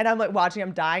it. And I'm like watching,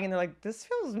 I'm dying, and they're like, this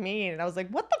feels mean. And I was like,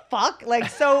 what the fuck? Like,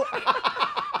 so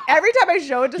every time I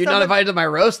show it to someone. You're not invited to my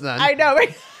roast then. I know.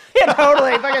 Yeah,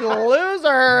 totally. Fucking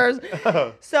losers.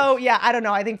 So yeah, I don't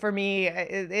know. I think for me,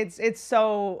 it's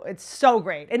so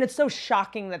great, and it's so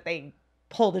shocking that they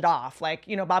pulled it off. Like,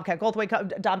 Bobcat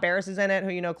Goldthwait, Don Barris is in it,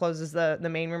 who closes the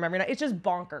main room every night. It's just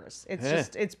bonkers.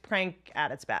 It's prank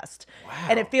at its best. Wow.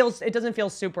 And it doesn't feel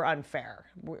super unfair,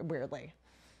 weirdly.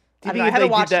 Do I haven't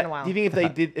watched it in a while. Do you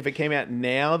think if it came out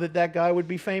now that guy would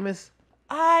be famous?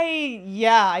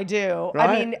 I do. Right?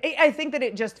 I mean, I think that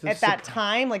it just at that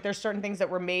time, like there's certain things that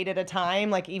were made at a time,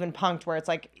 like even Punk'd, where it's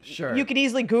like Sure. you could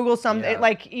easily Google something.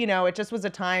 Yeah. It just was a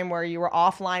time where you were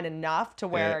offline enough to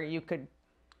where you could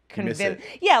Miss convince.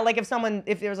 it. Yeah, like if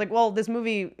there was like, well, this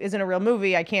movie isn't a real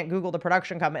movie, I can't Google the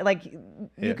production company. Like you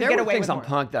could There get were away things with on more.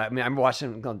 Punk that I'm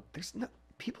watching and going,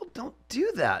 people don't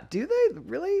do that, do they?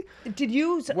 Really? Did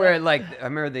you? Where like I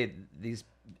remember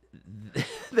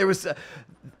there was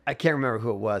I can't remember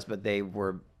who it was, but they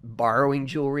were borrowing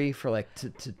jewelry for like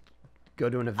to go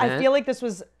to an event. I feel like this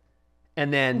was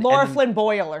and then Laura and then, Flynn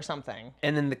Boyle or something.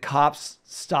 and then the cops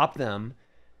stopped them,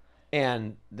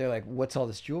 and they're like, "What's all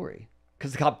this jewelry?"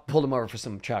 Because the cop pulled him over for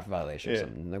some traffic violation or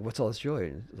something. Like, what's all this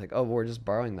jewelry? And it's like, oh, we're just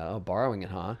borrowing that. Oh, borrowing it,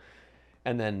 huh?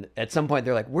 And then at some point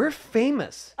they're like, we're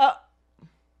famous.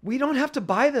 We don't have to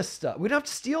buy this stuff. We don't have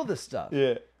to steal this stuff.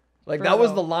 Yeah. Like that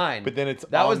was the line. But then it's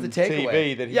that was on the takeaway.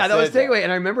 TV that he that was said the takeaway.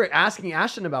 And I remember asking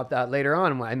Ashton about that later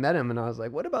on when I met him, and I was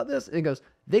like, "What about this?" And he goes,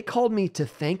 "They called me to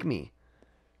thank me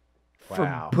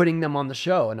for putting them on the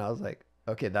show." And I was like,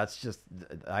 "Okay, that's just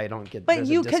I don't get." But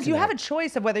because you have a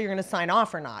choice of whether you're going to sign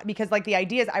off or not. Because like the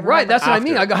idea is, I remember right. That's what I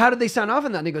mean. after. I go, "How did they sign off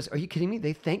on that?" And he goes, "Are you kidding me?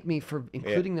 They thanked me for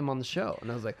including them on the show."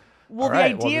 And I was like, well, "All the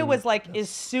right, well, idea then was like as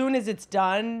soon as it's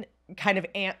done, kind of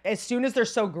as soon as they're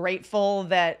so grateful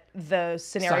that the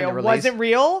scenario release. wasn't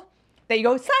real, that you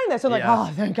go sign this. I'm like, Yeah.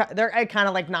 oh, thank God. They're kind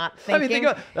of like not I thinking.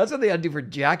 mean, that's what they had to do for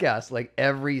Jackass. Like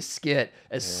every skit,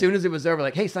 as soon as it was over,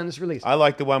 like, "Hey, sign this release." I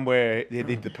like the one where they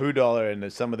did the poo dollar,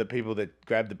 and some of the people that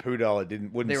grabbed the poo dollar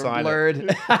wouldn't They were sign blurred. it.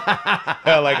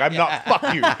 They're like, I'm not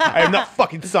fuck you. I am not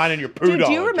fucking signing your poo Dude, dollar.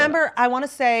 do you remember? I want to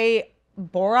say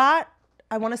Borat.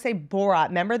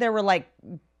 Remember there were like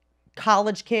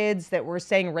college kids that were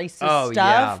saying racist stuff,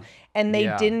 yeah. and they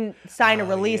Yeah. didn't sign a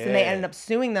release, and they yeah. ended up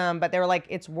suing them. But they were like,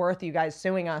 "It's worth you guys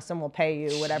suing us, and we'll pay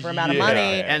you whatever amount of Yeah.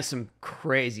 money." And some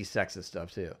crazy sexist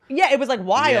stuff too. Yeah, it was like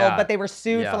wild, Yeah. but they were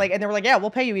sued Yeah. for like, and they were like, "Yeah, we'll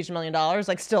pay you each $1 million."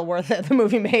 Like, still worth it. The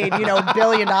movie made, $1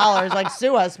 billion. Like,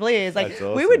 sue us, please. Like, That's we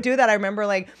awesome. would do that. I remember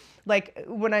like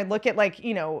when I look at like,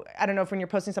 I don't know if when you're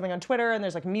posting something on Twitter and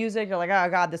there's like music, you're like, oh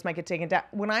God, this might get taken down.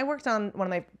 When I worked on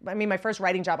my first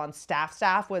writing job on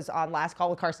staff was on Last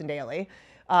Call with Carson Daly,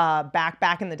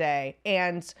 back in the day.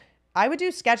 And I would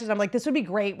do sketches. I'm like, this would be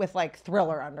great with like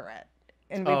Thriller under it.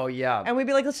 And Oh, yeah. And we'd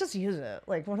be like, let's just use it.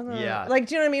 Like, what are the, Yeah. like,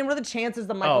 do you know what I mean? What are the chances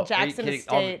the Michael Jackson All the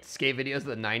estate? skate videos of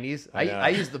the 90s. know. I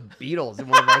used the Beatles in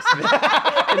one of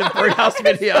our in a birdhouse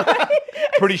video.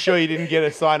 Pretty sure you didn't get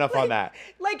a sign off on that.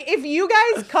 Like, if you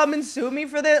guys come and sue me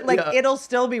for this, like, Yeah. it'll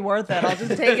still be worth it. I'll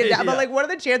just take it down. But, Yeah. like, what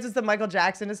are the chances the Michael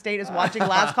Jackson estate is watching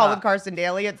Last Call with Carson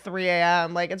Daly at 3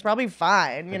 a.m.? Like, it's probably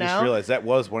fine, you I know? just realized that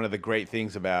was one of the great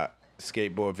things about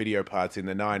skateboard video parts in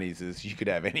the 90s is you could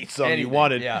have any song you Anything,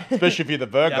 wanted, yeah. especially if you're the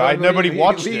Verg Yeah, guy. who- Nobody who-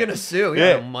 watched who it. you gonna sue?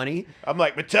 Yeah. No money. I'm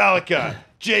like, Metallica,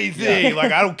 Jay-Z.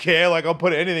 Like, I don't care. Like, I'll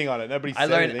put anything on it. Nobody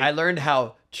said anything. I learned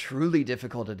how truly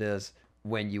difficult it is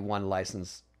when you want to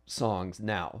license songs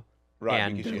now. Right,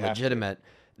 and because they're you have to. legitimate.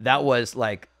 That was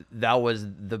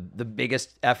the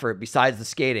biggest effort besides the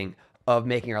skating of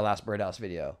making our last Birdhouse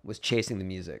video was chasing the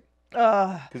music.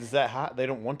 Because is that hot? They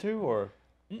don't want to, or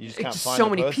you just can't It's just find so the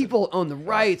many person? people own the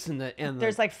rights and the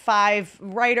There's like 5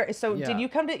 writers. So Yeah. did you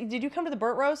come to the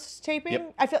Burt Roast taping?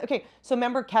 Yep. I feel okay. So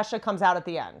remember Kesha comes out at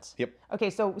the end. Yep. Okay,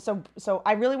 so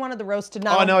I really wanted the roast to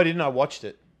not. Oh no, I didn't. I watched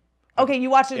it. Okay, you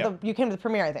watched it. Yep. You came to the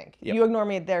premiere, I think. Yep. You ignore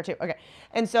me there too. Okay,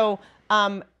 and so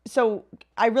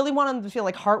I really wanted them to feel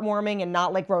like heartwarming and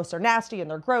not like gross or nasty and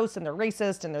they're gross and they're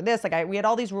racist and they're this. Like we had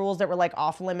all these rules that were like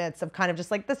off limits of kind of just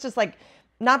like this, just like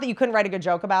not that you couldn't write a good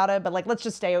joke about it, but like let's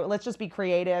just be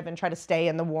creative and try to stay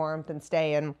in the warmth and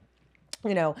stay in.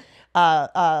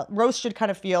 Roast should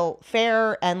kind of feel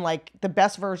fair and like the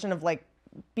best version of like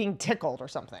being tickled or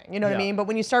something, you know what I Yeah. mean? But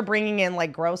when you start bringing in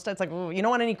like gross, it's like, ooh, you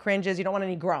don't want any cringes, you don't want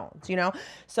any groans, you know?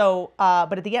 So,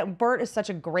 but at the end, Bert is such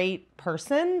a great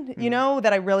person, you know,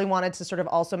 that I really wanted to sort of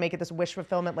also make it this wish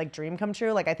fulfillment, like dream come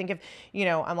true. Like, I think if,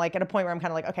 I'm like at a point where I'm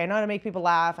kind of like, okay, I know how to make people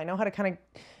laugh. I know how to kind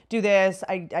of do this.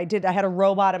 I had a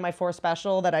robot in my 4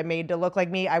 special that I made to look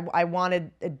like me. I wanted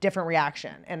a different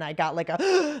reaction, and I got like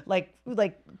a like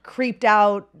creeped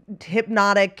out,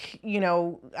 hypnotic,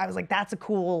 I was like, that's a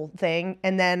cool thing.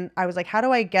 And then I was like, how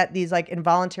do I get these like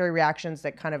involuntary reactions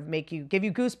that kind of give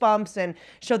you goosebumps and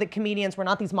show that comedians were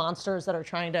not these monsters that are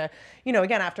trying to,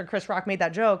 again, after Chris Rock made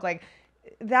that joke, like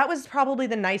that was probably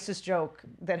the nicest joke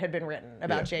that had been written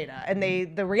about Jada. And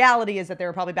the reality is that they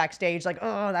were probably backstage like,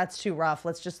 oh, that's too rough.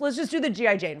 Let's just do the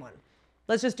G.I. Jane one.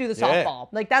 Let's just do the softball.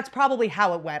 Like, that's probably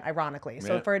how it went, ironically.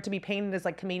 So for it to be painted as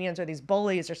like comedians or these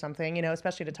bullies or something,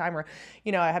 especially at a time where,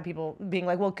 I had people being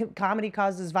like, well, comedy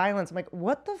causes violence. I'm like,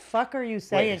 what the fuck are you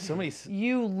saying?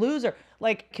 You loser.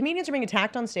 Like, comedians are being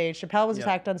attacked on stage. Chappelle was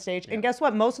attacked on stage. And guess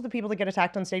what? Most of the people that get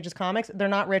attacked on stage as comics, they're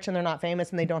not rich and they're not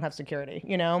famous and they don't have security,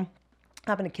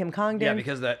 Happened to Kim Congdon. Yeah,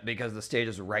 because the stage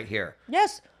is right here.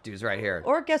 Yes. Dude's right here.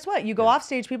 Or guess what? You go off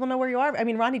stage, people know where you are. I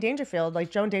mean, Rodney Dangerfield,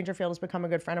 like Joan Dangerfield has become a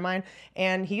good friend of mine,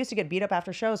 and he used to get beat up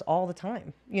after shows all the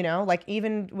time. Like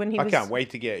even when he was... I can't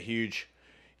wait to get huge.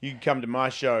 You can come to my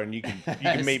show and you can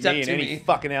meet me in any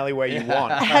fucking alleyway you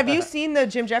want. Have you seen the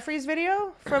Jim Jeffries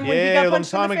video from when he got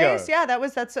punched in the face? Yeah,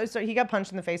 that's so he got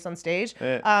punched in the face on stage.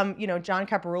 Yeah. John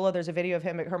Caparulo, there's a video of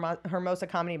him at Hermosa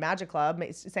Comedy Magic Club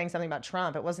saying something about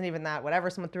Trump. It wasn't even that. Whatever.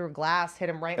 Someone threw a glass, hit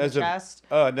him right in the chest.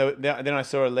 Oh, no, then I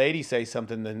saw a lady say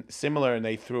something similar, and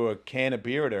they threw a can of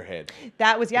beer at her head.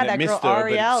 That was that girl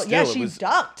Ariel. Yeah, she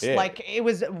ducked. Yeah. Like it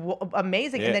was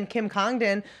amazing. Yeah. And then Kim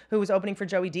Congdon, who was opening for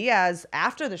Joey Diaz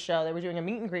after the show, they were doing a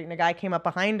meet and greet, and a guy came up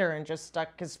behind her and just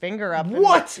stuck his finger up.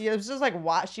 What? It was just like,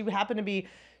 what?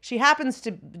 She happens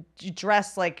to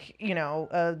dress like,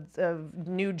 a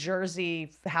New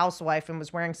Jersey housewife and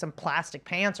was wearing some plastic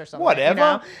pants or something.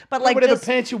 Whatever. But like whatever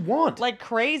pants you want. Like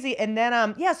crazy. And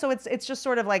then so it's just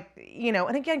sort of like,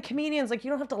 and again, comedians, like, you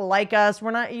don't have to like us.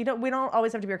 We don't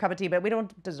always have to be your cup of tea, but we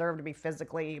don't deserve to be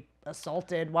physically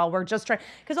assaulted while we're just trying.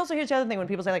 Because also here's the other thing, when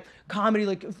people say like comedy,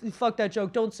 like fuck that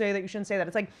joke, don't say that, you shouldn't say that.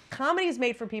 It's like comedy is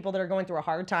made for people that are going through a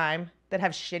hard time, that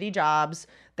have shitty jobs,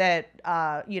 that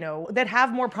that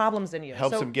have more problems than you.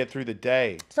 Helps them get through the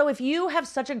day. So if you have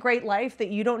such a great life that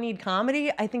you don't need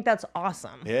comedy, I think that's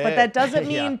awesome. Yeah. But that doesn't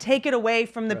mean take it away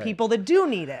from the people that do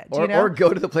need it. Or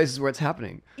go to the places where it's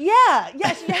happening. Yeah.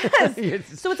 Yes.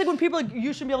 So it's like when people are like,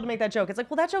 you should be able to make that joke. It's like,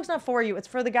 well, that joke's not for you. It's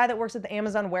for the guy that works at the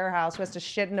Amazon warehouse who has to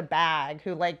shit in a bag,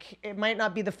 who like, it might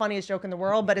not be the funniest joke in the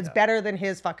world, but it's better than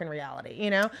his fucking reality,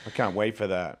 I can't wait for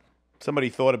that. Somebody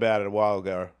thought about it a while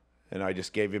ago. And I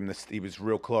just gave him this. He was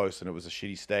real close, and it was a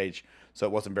shitty stage, so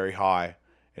it wasn't very high.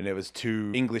 And there was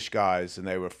 2 English guys, and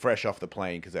they were fresh off the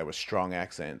plane because they were strong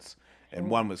accents. And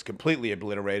one was completely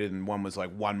obliterated, and one was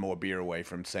like one more beer away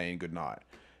from saying goodnight.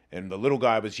 And the little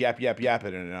guy was yapping,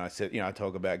 and I said, I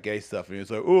talk about gay stuff, and he was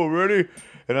like, "Oh, really?"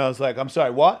 And I was like, "I'm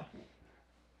sorry, what?"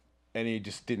 And he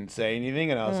just didn't say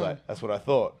anything, and I was like, "That's what I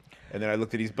thought." And then I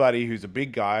looked at his buddy, who's a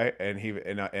big guy, and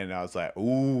I was like,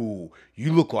 "Ooh,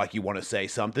 you look like you want to say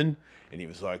something." And he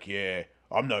was like, "Yeah,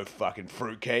 I'm no fucking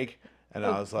fruitcake." And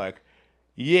I was like,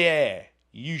 "Yeah,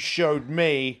 you showed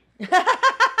me."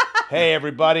 Hey,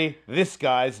 everybody, this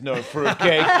guy's no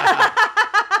fruitcake.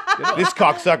 This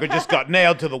cocksucker just got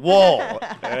nailed to the wall.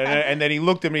 And then he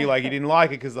looked at me like he didn't like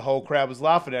it because the whole crowd was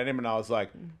laughing at him, and I was like,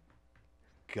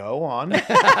 go on.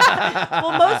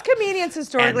 Well, most comedians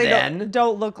historically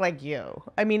don't look like you.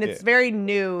 I mean, it's very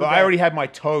new. But I already had my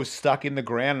toes stuck in the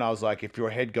ground, and I was like, if your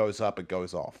head goes up, it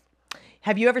goes off.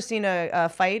 Have you ever seen a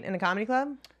fight in a comedy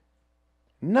club?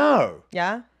 No.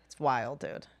 Yeah? It's wild,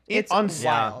 dude. It's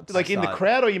wild. Like in the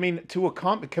crowd, or you mean to a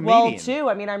comedian? Well, too.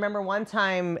 I mean, I remember one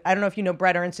time, I don't know if you know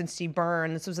Brett Ernst and Steve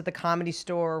Byrne. This was at the Comedy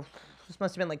Store. This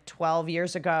must have been like 12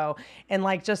 years ago. And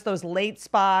like just those late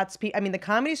spots. I mean, the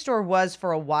Comedy Store was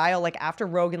for a while, like after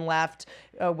Rogan left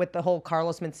with the whole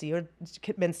Carlos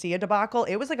Mencia debacle,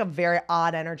 it was like a very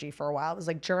odd energy for a while. It was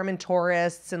like German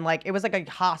tourists and like, it was like a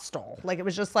hostel. Like it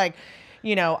was just like,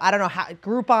 I don't know how,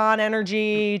 Groupon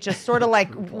energy, just sort of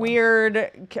like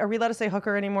weird. Are we allowed to say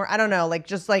hooker anymore? I don't know. Like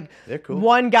just like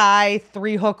one guy,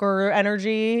 3 hooker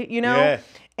energy, Yeah.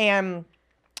 And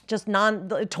just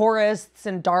tourists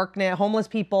and darkness, homeless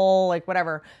people, like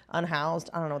whatever, unhoused.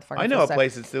 I don't know what the fuck. I know a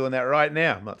place that's doing that right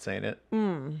now. I'm not saying it,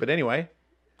 but anyway.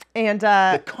 And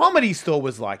the Comedy Store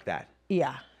was like that.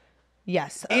 Yeah.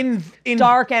 Yes. In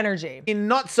dark energy. In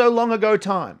not so long ago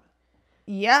time.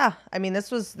 Yeah, I mean, this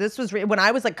was when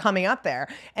I was like coming up there,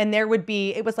 and it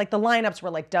was like the lineups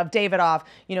were like Dov Davidoff,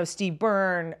 Steve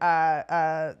Byrne.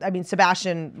 I mean,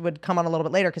 Sebastian would come on a little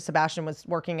bit later because Sebastian was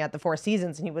working at the Four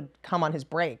Seasons, and he would come on his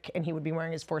break, and he would be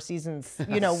wearing his Four Seasons,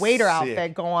 waiter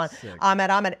outfit, go on.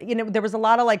 Ahmed. There was a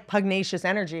lot of like pugnacious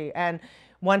energy, and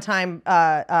one time,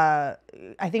 I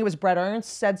think it was Brett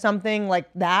Ernst said something like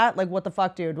that, like, what the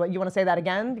fuck, dude? What, you want to say that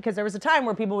again? Because there was a time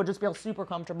where people would just feel super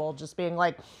comfortable just being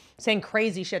like, saying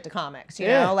crazy shit to comics, you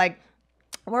know? Like,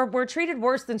 we're treated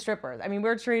worse than strippers. I mean,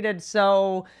 we're treated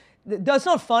so... That's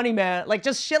not funny, man. Like,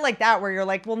 just shit like that where you're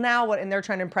like, well, now what? And they're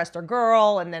trying to impress their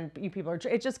girl, and then you people are...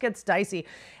 It just gets dicey.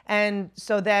 And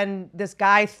so then this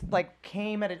guy, like,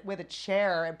 came at it with a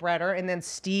chair at Bretter, and then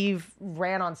Steve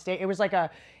ran on stage. It was like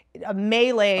a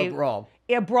melee.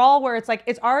 A brawl where it's like,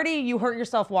 it's already, you hurt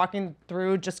yourself walking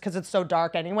through just because it's so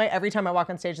dark anyway. Every time I walk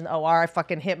on stage in the OR, I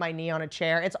fucking hit my knee on a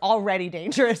chair. It's already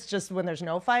dangerous just when there's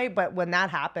no fight. But when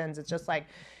that happens, it's just like...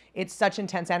 It's such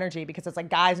intense energy because it's like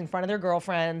guys in front of their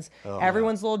girlfriends.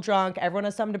 Everyone's a little drunk. Everyone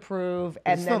has something to prove.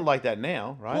 And it's then, not like that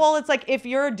now, right? Well, it's like if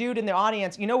you're a dude in the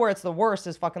audience, you know where it's the worst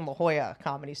is fucking La Jolla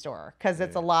Comedy Store because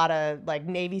it's a lot of like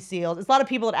Navy SEALs. It's a lot of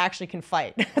people that actually can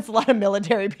fight. It's a lot of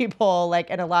military people, like,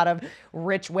 and a lot of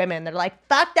rich women that are like,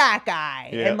 fuck that guy.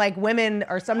 And like women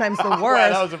are sometimes the worst. Wow,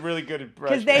 that was a really good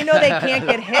impression. Because they know they can't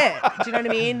get hit. Do you know what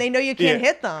I mean? They know you can't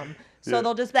hit them. So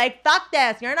they'll just be like, fuck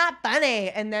this, you're not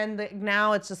funny. And then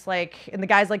now it's just like, and the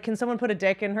guy's like, can someone put a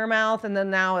dick in her mouth? And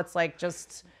then now it's like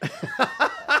just, you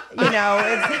know,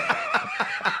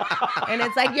 and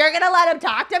it's like, you're going to let him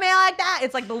talk to me like that?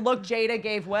 It's like the look Jada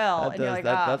gave Will. And you're like,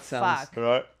 that sounds, fuck.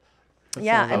 Right.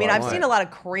 Yeah, I mean, I've seen a lot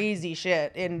of crazy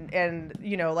shit. And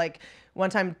you know, like, one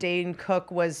time Dane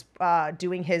Cook was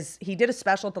doing he did a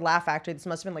special at the Laugh Factory. This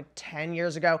must have been like 10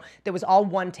 years ago. That was all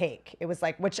one take. It was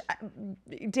like, which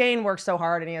Dane works so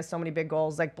hard and he has so many big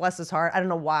goals. Like, bless his heart. I don't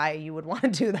know why you would want to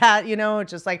do that. You know,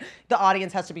 it's just like the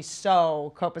audience has to be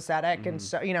so copacetic and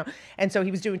so, you know, and so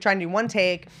he was trying to do one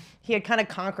take. He had kind of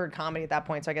conquered comedy at that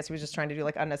point. So I guess he was just trying to do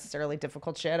like unnecessarily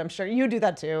difficult shit. I'm sure you do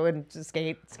that too. And just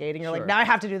skating. You're like, now I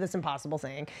have to do this impossible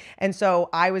thing. And so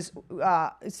I was,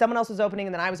 someone else was opening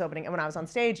and then I was opening. And when I was on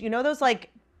stage, you know, those like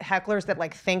hecklers that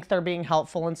like think they're being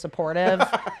helpful and supportive.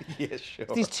 Yeah, sure.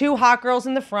 These two hot girls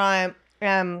in the front.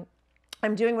 I'm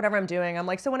doing whatever I'm doing. I'm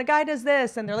like, so when a guy does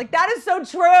this and they're like, that is so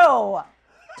true.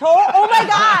 Oh my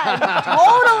God,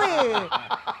 totally.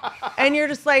 And you're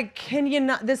just like, can you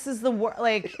not, this is the word,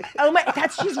 like, oh my,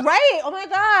 she's right. Oh my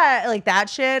God. Like that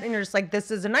shit. And you're just like, this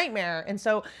is a nightmare. And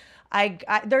so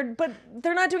they're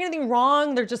not doing anything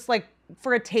wrong. They're just like,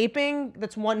 for a taping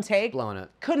that's one take, blowing it.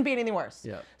 Couldn't be anything worse.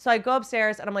 Yeah. So I go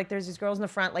upstairs and I'm like, there's these girls in the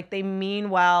front, like they mean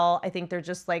well. I think they're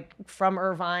just like from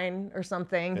Irvine or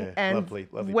something. Yeah, and lovely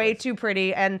way place. too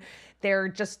pretty. And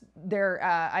they're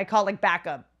I call it like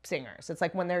backup singers. It's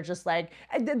like when they're just like,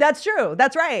 that's true,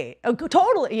 that's right, oh,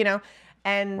 totally, you know.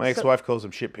 And my ex-wife calls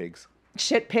them shit pigs.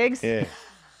 Shit pigs? Yeah.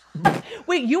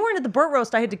 Wait, you weren't at the Burt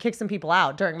Roast. I had to kick some people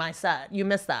out during my set. You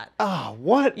missed that. Oh,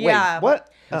 what? Yeah. Wait, what?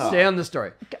 Stay on the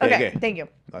story. Okay, thank you.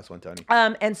 Nice one, Tony.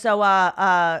 And so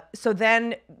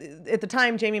then at the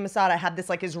time, Jamie Masada had this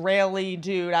like Israeli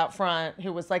dude out front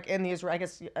who was like in the Israel, I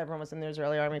guess everyone was in the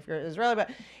Israeli army if you're Israeli, but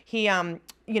he,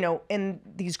 you know, and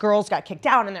these girls got kicked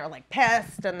out and they were like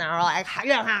pissed and they were like,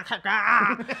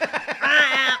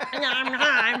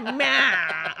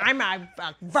 I'm a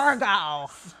Virgo.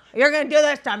 You're going to do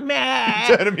this to me.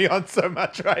 You're turning me on so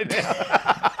much right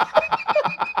now.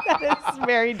 It's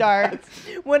very dark.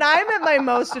 When I'm at my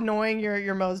most annoying,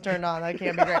 you're most turned on. That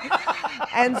can't be great.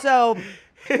 And so,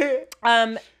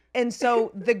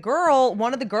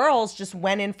 one of the girls just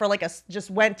went in for like was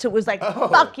like,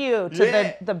 fuck you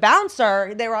to the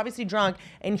bouncer. They were obviously drunk.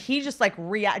 And he just like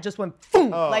just went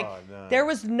boom. There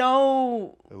was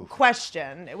no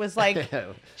question. It was like,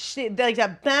 like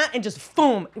that and just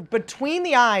boom. Between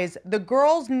the eyes, the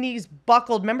girl's knees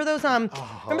buckled. Remember those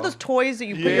remember those toys that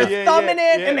you put your thumb in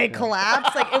it and they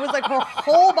collapse? Like it was like her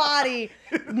whole body,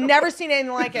 never seen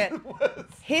anything like it.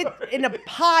 Hit in a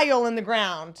pile in the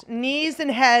ground. Knees and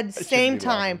head, same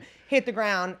time, hit the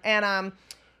ground. And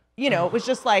you know, it was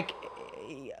just like,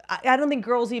 I don't think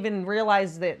girls even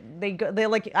realize that they're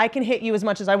like, I can hit you as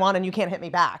much as I want and you can't hit me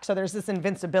back. So there's this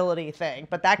invincibility thing.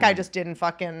 But that guy just didn't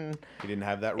fucking... He didn't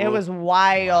have that rule? It was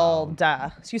wild.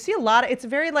 Wow. So you see a lot of... It's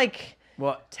very like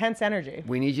tense energy.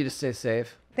 We need you to stay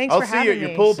safe. Thanks for having me. I'll see you at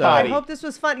your pool party. I hope this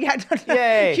was fun. Yeah,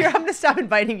 Yay. Here, I'm going to stop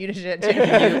inviting you to shit.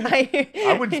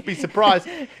 I wouldn't be surprised.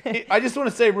 I just want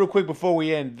to say real quick before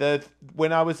we end that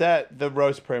when I was at the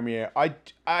roast premiere, I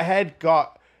had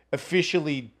got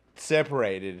officially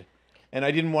separated and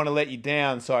I didn't want to let you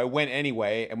down, so I went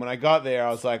anyway. And when I got there, I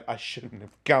was like, I shouldn't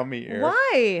have come here.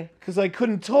 Why? Because I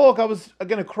couldn't talk. I was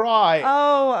going to cry.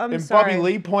 Oh, I'm sorry. And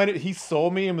Bobby Lee he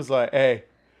saw me and was like, hey,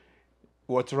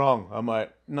 what's wrong? I'm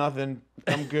like, nothing.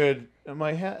 I'm good. I'm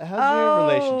like, how's your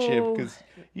relationship? Because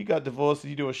you got divorced and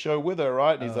you do a show with her,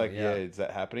 right? And he's like, yeah, is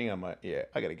that happening? I'm like, yeah,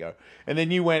 I got to go. And then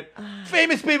you went,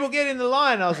 famous people get in the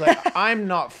line. I was like, I'm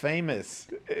not famous.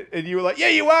 And you were like, yeah,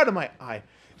 you are. And I'm like,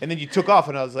 And then you took off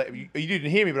and I was like, you didn't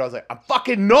hear me, but I was like, I'm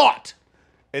fucking not.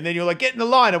 And then you're like, get in the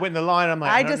line. I went in the line. I'm like,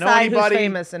 I don't know decide anybody. who's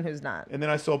famous and who's not. And then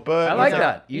I saw Bert. I like like,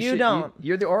 that. You don't.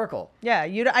 You're the oracle. Yeah,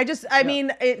 I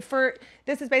mean,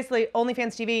 this is basically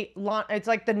OnlyFans TV. It's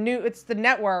like it's the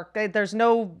network. There's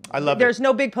no, there's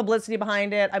no big publicity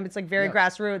behind it. It's like very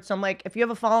grassroots. So I'm like, if you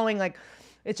have a following, like,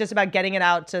 it's just about getting it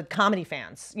out to comedy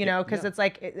fans, you know, because it's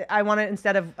like, I want it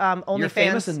instead of OnlyFans. You're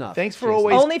famous enough. Thanks for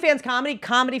always. OnlyFans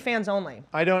comedy fans only.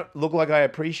 I don't look like I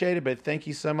appreciate it, but thank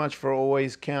you so much for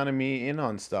always counting me in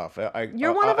on stuff.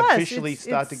 You're one of us. Officially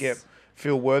start to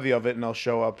feel worthy of it, and I'll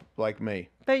show up like me.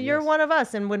 But you're one of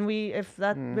us, and when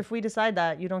if we decide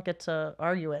that, you don't get to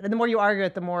argue it. And the more you argue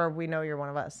it, the more we know you're one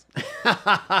of us.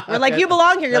 We're like, you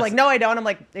belong here. You're like, no, I don't. I'm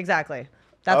like, exactly.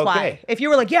 That's why. If you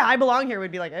were like, yeah, I belong here,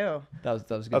 we'd be like, ew. That was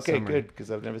a good Okay, summary. good,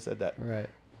 because I've never said that. Right.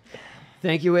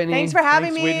 Thank you, Whitney. Thanks for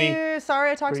having me. Whitney.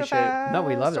 Sorry I talked so Appreciate it. fast. No,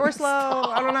 we love it. Or slow.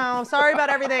 I don't know. Sorry about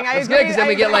everything. I It's agree. good because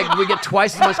then we get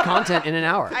twice as much content in an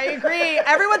hour. I agree.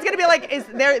 Everyone's gonna be like, is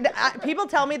there? People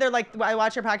tell me they're like, I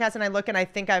watch your podcast and I look and I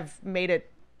think I've made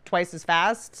it twice as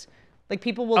fast. Like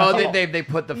people will. Oh, they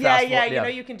put the fast. Yeah. You know,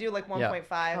 you can do like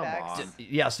 1.5x.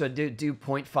 Yeah, so do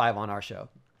 0.5 on our show.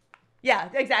 Yeah,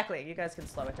 exactly. You guys can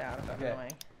slow it down if I'm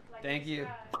annoying. Thank you.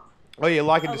 Oh, yeah,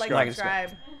 like and Like subscribe. and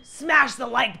subscribe. Smash the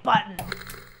like button.